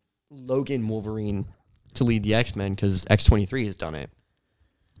Logan Wolverine to lead the X-Men, because X-23 has done it.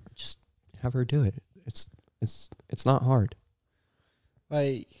 Just have her do it. It's not hard.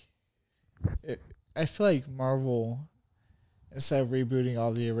 Like... I feel like Marvel, instead of rebooting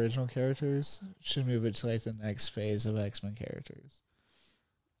all the original characters, should move it to like the next phase of X-Men characters.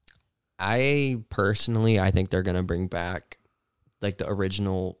 I think they're gonna bring back like the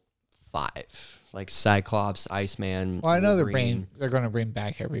original 5, like Cyclops, Iceman. Well, I know they're gonna bring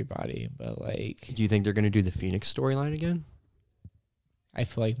back everybody, but like, do you think they're gonna do the Phoenix storyline again? I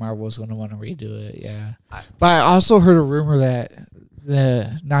feel like Marvel's gonna want to redo it. Yeah, but I also heard a rumor that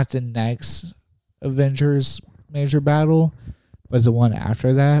not the next Avengers major battle, but the one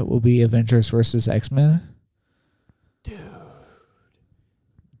after that will be Avengers versus X-Men. Dude,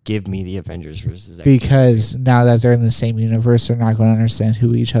 give me the Avengers versus X-Men. Because now that they're in the same universe, they're not going to understand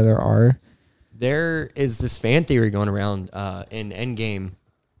who each other are. There is this fan theory going around in Endgame.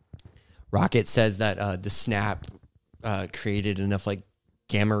 Rocket says that the snap created enough like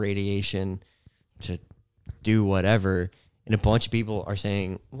gamma radiation to do whatever. And a bunch of people are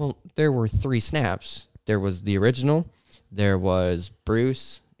saying, well, there were 3 snaps. There was the original, there was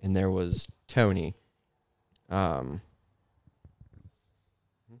Bruce, and there was Tony.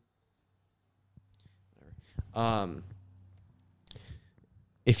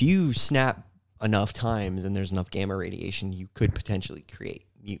 If you snap enough times and there's enough gamma radiation, you could potentially create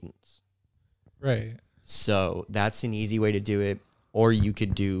mutants. Right. So that's an easy way to do it. Or you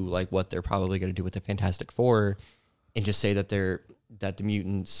could do like what they're probably going to do with the Fantastic Four, and just say that the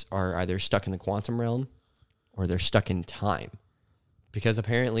mutants are either stuck in the quantum realm or they're stuck in time. Because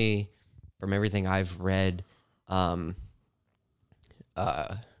apparently, from everything I've read, the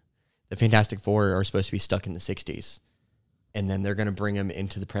Fantastic Four are supposed to be stuck in the 60s. And then they're going to bring them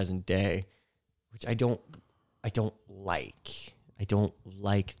into the present day, which I don't like. I don't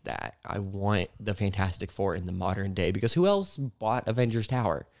like that. I want the Fantastic Four in the modern day, because who else bought Avengers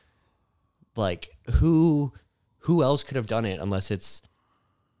Tower? Like, who else could have done it unless it's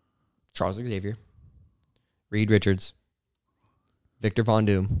Charles Xavier, Reed Richards, Victor Von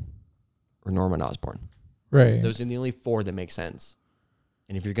Doom, or Norman Osborn? Right. Those are the only 4 that make sense.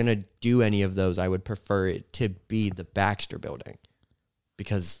 And if you're going to do any of those, I would prefer it to be the Baxter Building,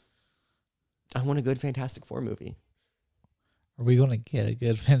 because I want a good Fantastic Four movie. Are we going to get a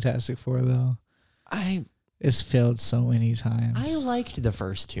good Fantastic Four, though? It's failed so many times. I liked the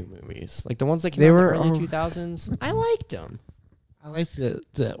first 2 movies. Like the ones that came out in the early 2000s. I liked them. I liked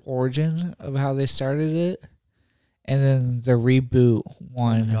the origin of how they started it. And then the reboot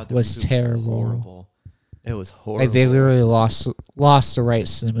one was terrible. Horrible. It was horrible. Like they literally lost the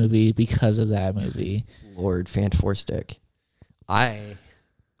rights to the movie because of that movie. Lord, Fantastic. I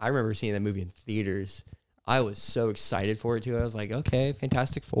remember seeing that movie in theaters. I was so excited for it too. I was like, okay,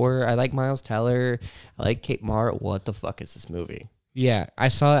 Fantastic Four. I like Miles Teller. I like Kate Mara. What the fuck is this movie? Yeah, I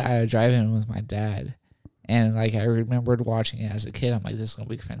saw it at a drive-in with my dad, and like I remembered watching it as a kid. I'm like, this is gonna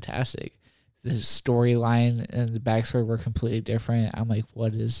be fantastic. The storyline and the backstory were completely different. I'm like,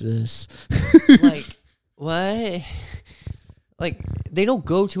 what is this? Like, what? Like, they don't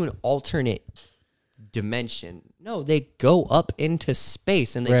go to an alternate dimension. No, they go up into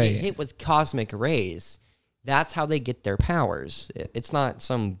space and they get hit with cosmic rays. That's how they get their powers. It's not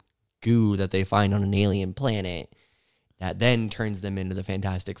some goo that they find on an alien planet that then turns them into the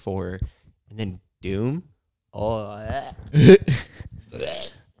Fantastic Four. And then Doom? Oh,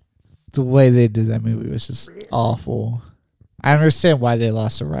 the way they did that movie was just awful. I understand why they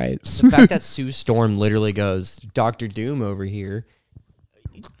lost the rights. The fact that Sue Storm literally goes, Dr. Doom over here.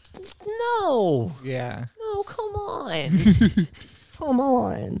 No. Yeah. No, come on. Come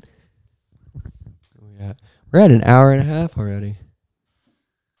on. We're at an hour and a half already.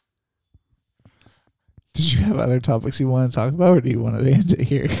 Did you have other topics you want to talk about, or do you want to end it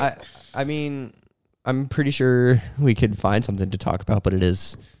here? I mean, I'm pretty sure we could find something to talk about, but it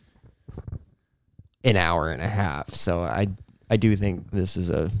is an hour and a half. So I do think this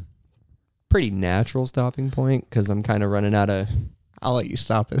is a pretty natural stopping point because I'm kind of running out of... I'll let you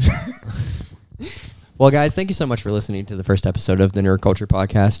stop it. Well, guys, thank you so much for listening to the first episode of the NerdCulture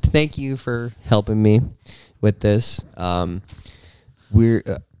Podcast. Thank you for helping me with this. We're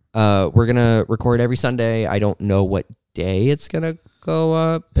gonna record every Sunday. I don't know what day it's gonna go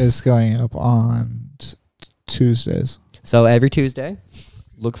up. It's going up on Tuesdays. So every Tuesday,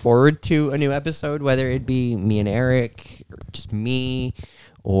 look forward to a new episode, whether it be me and Eric, or just me,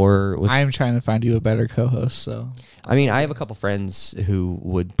 or... I'm trying to find you a better co-host, so... I mean, I have a couple friends who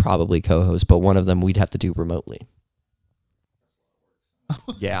would probably co-host, but one of them we'd have to do remotely.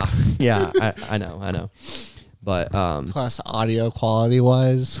 Yeah, I know. But plus audio quality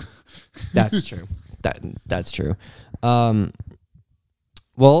wise, that's true. That's true. Well,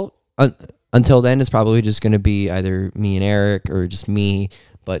 until then, it's probably just going to be either me and Eric or just me.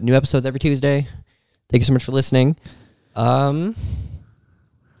 But new episodes every Tuesday. Thank you so much for listening.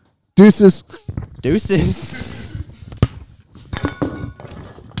 Deuces.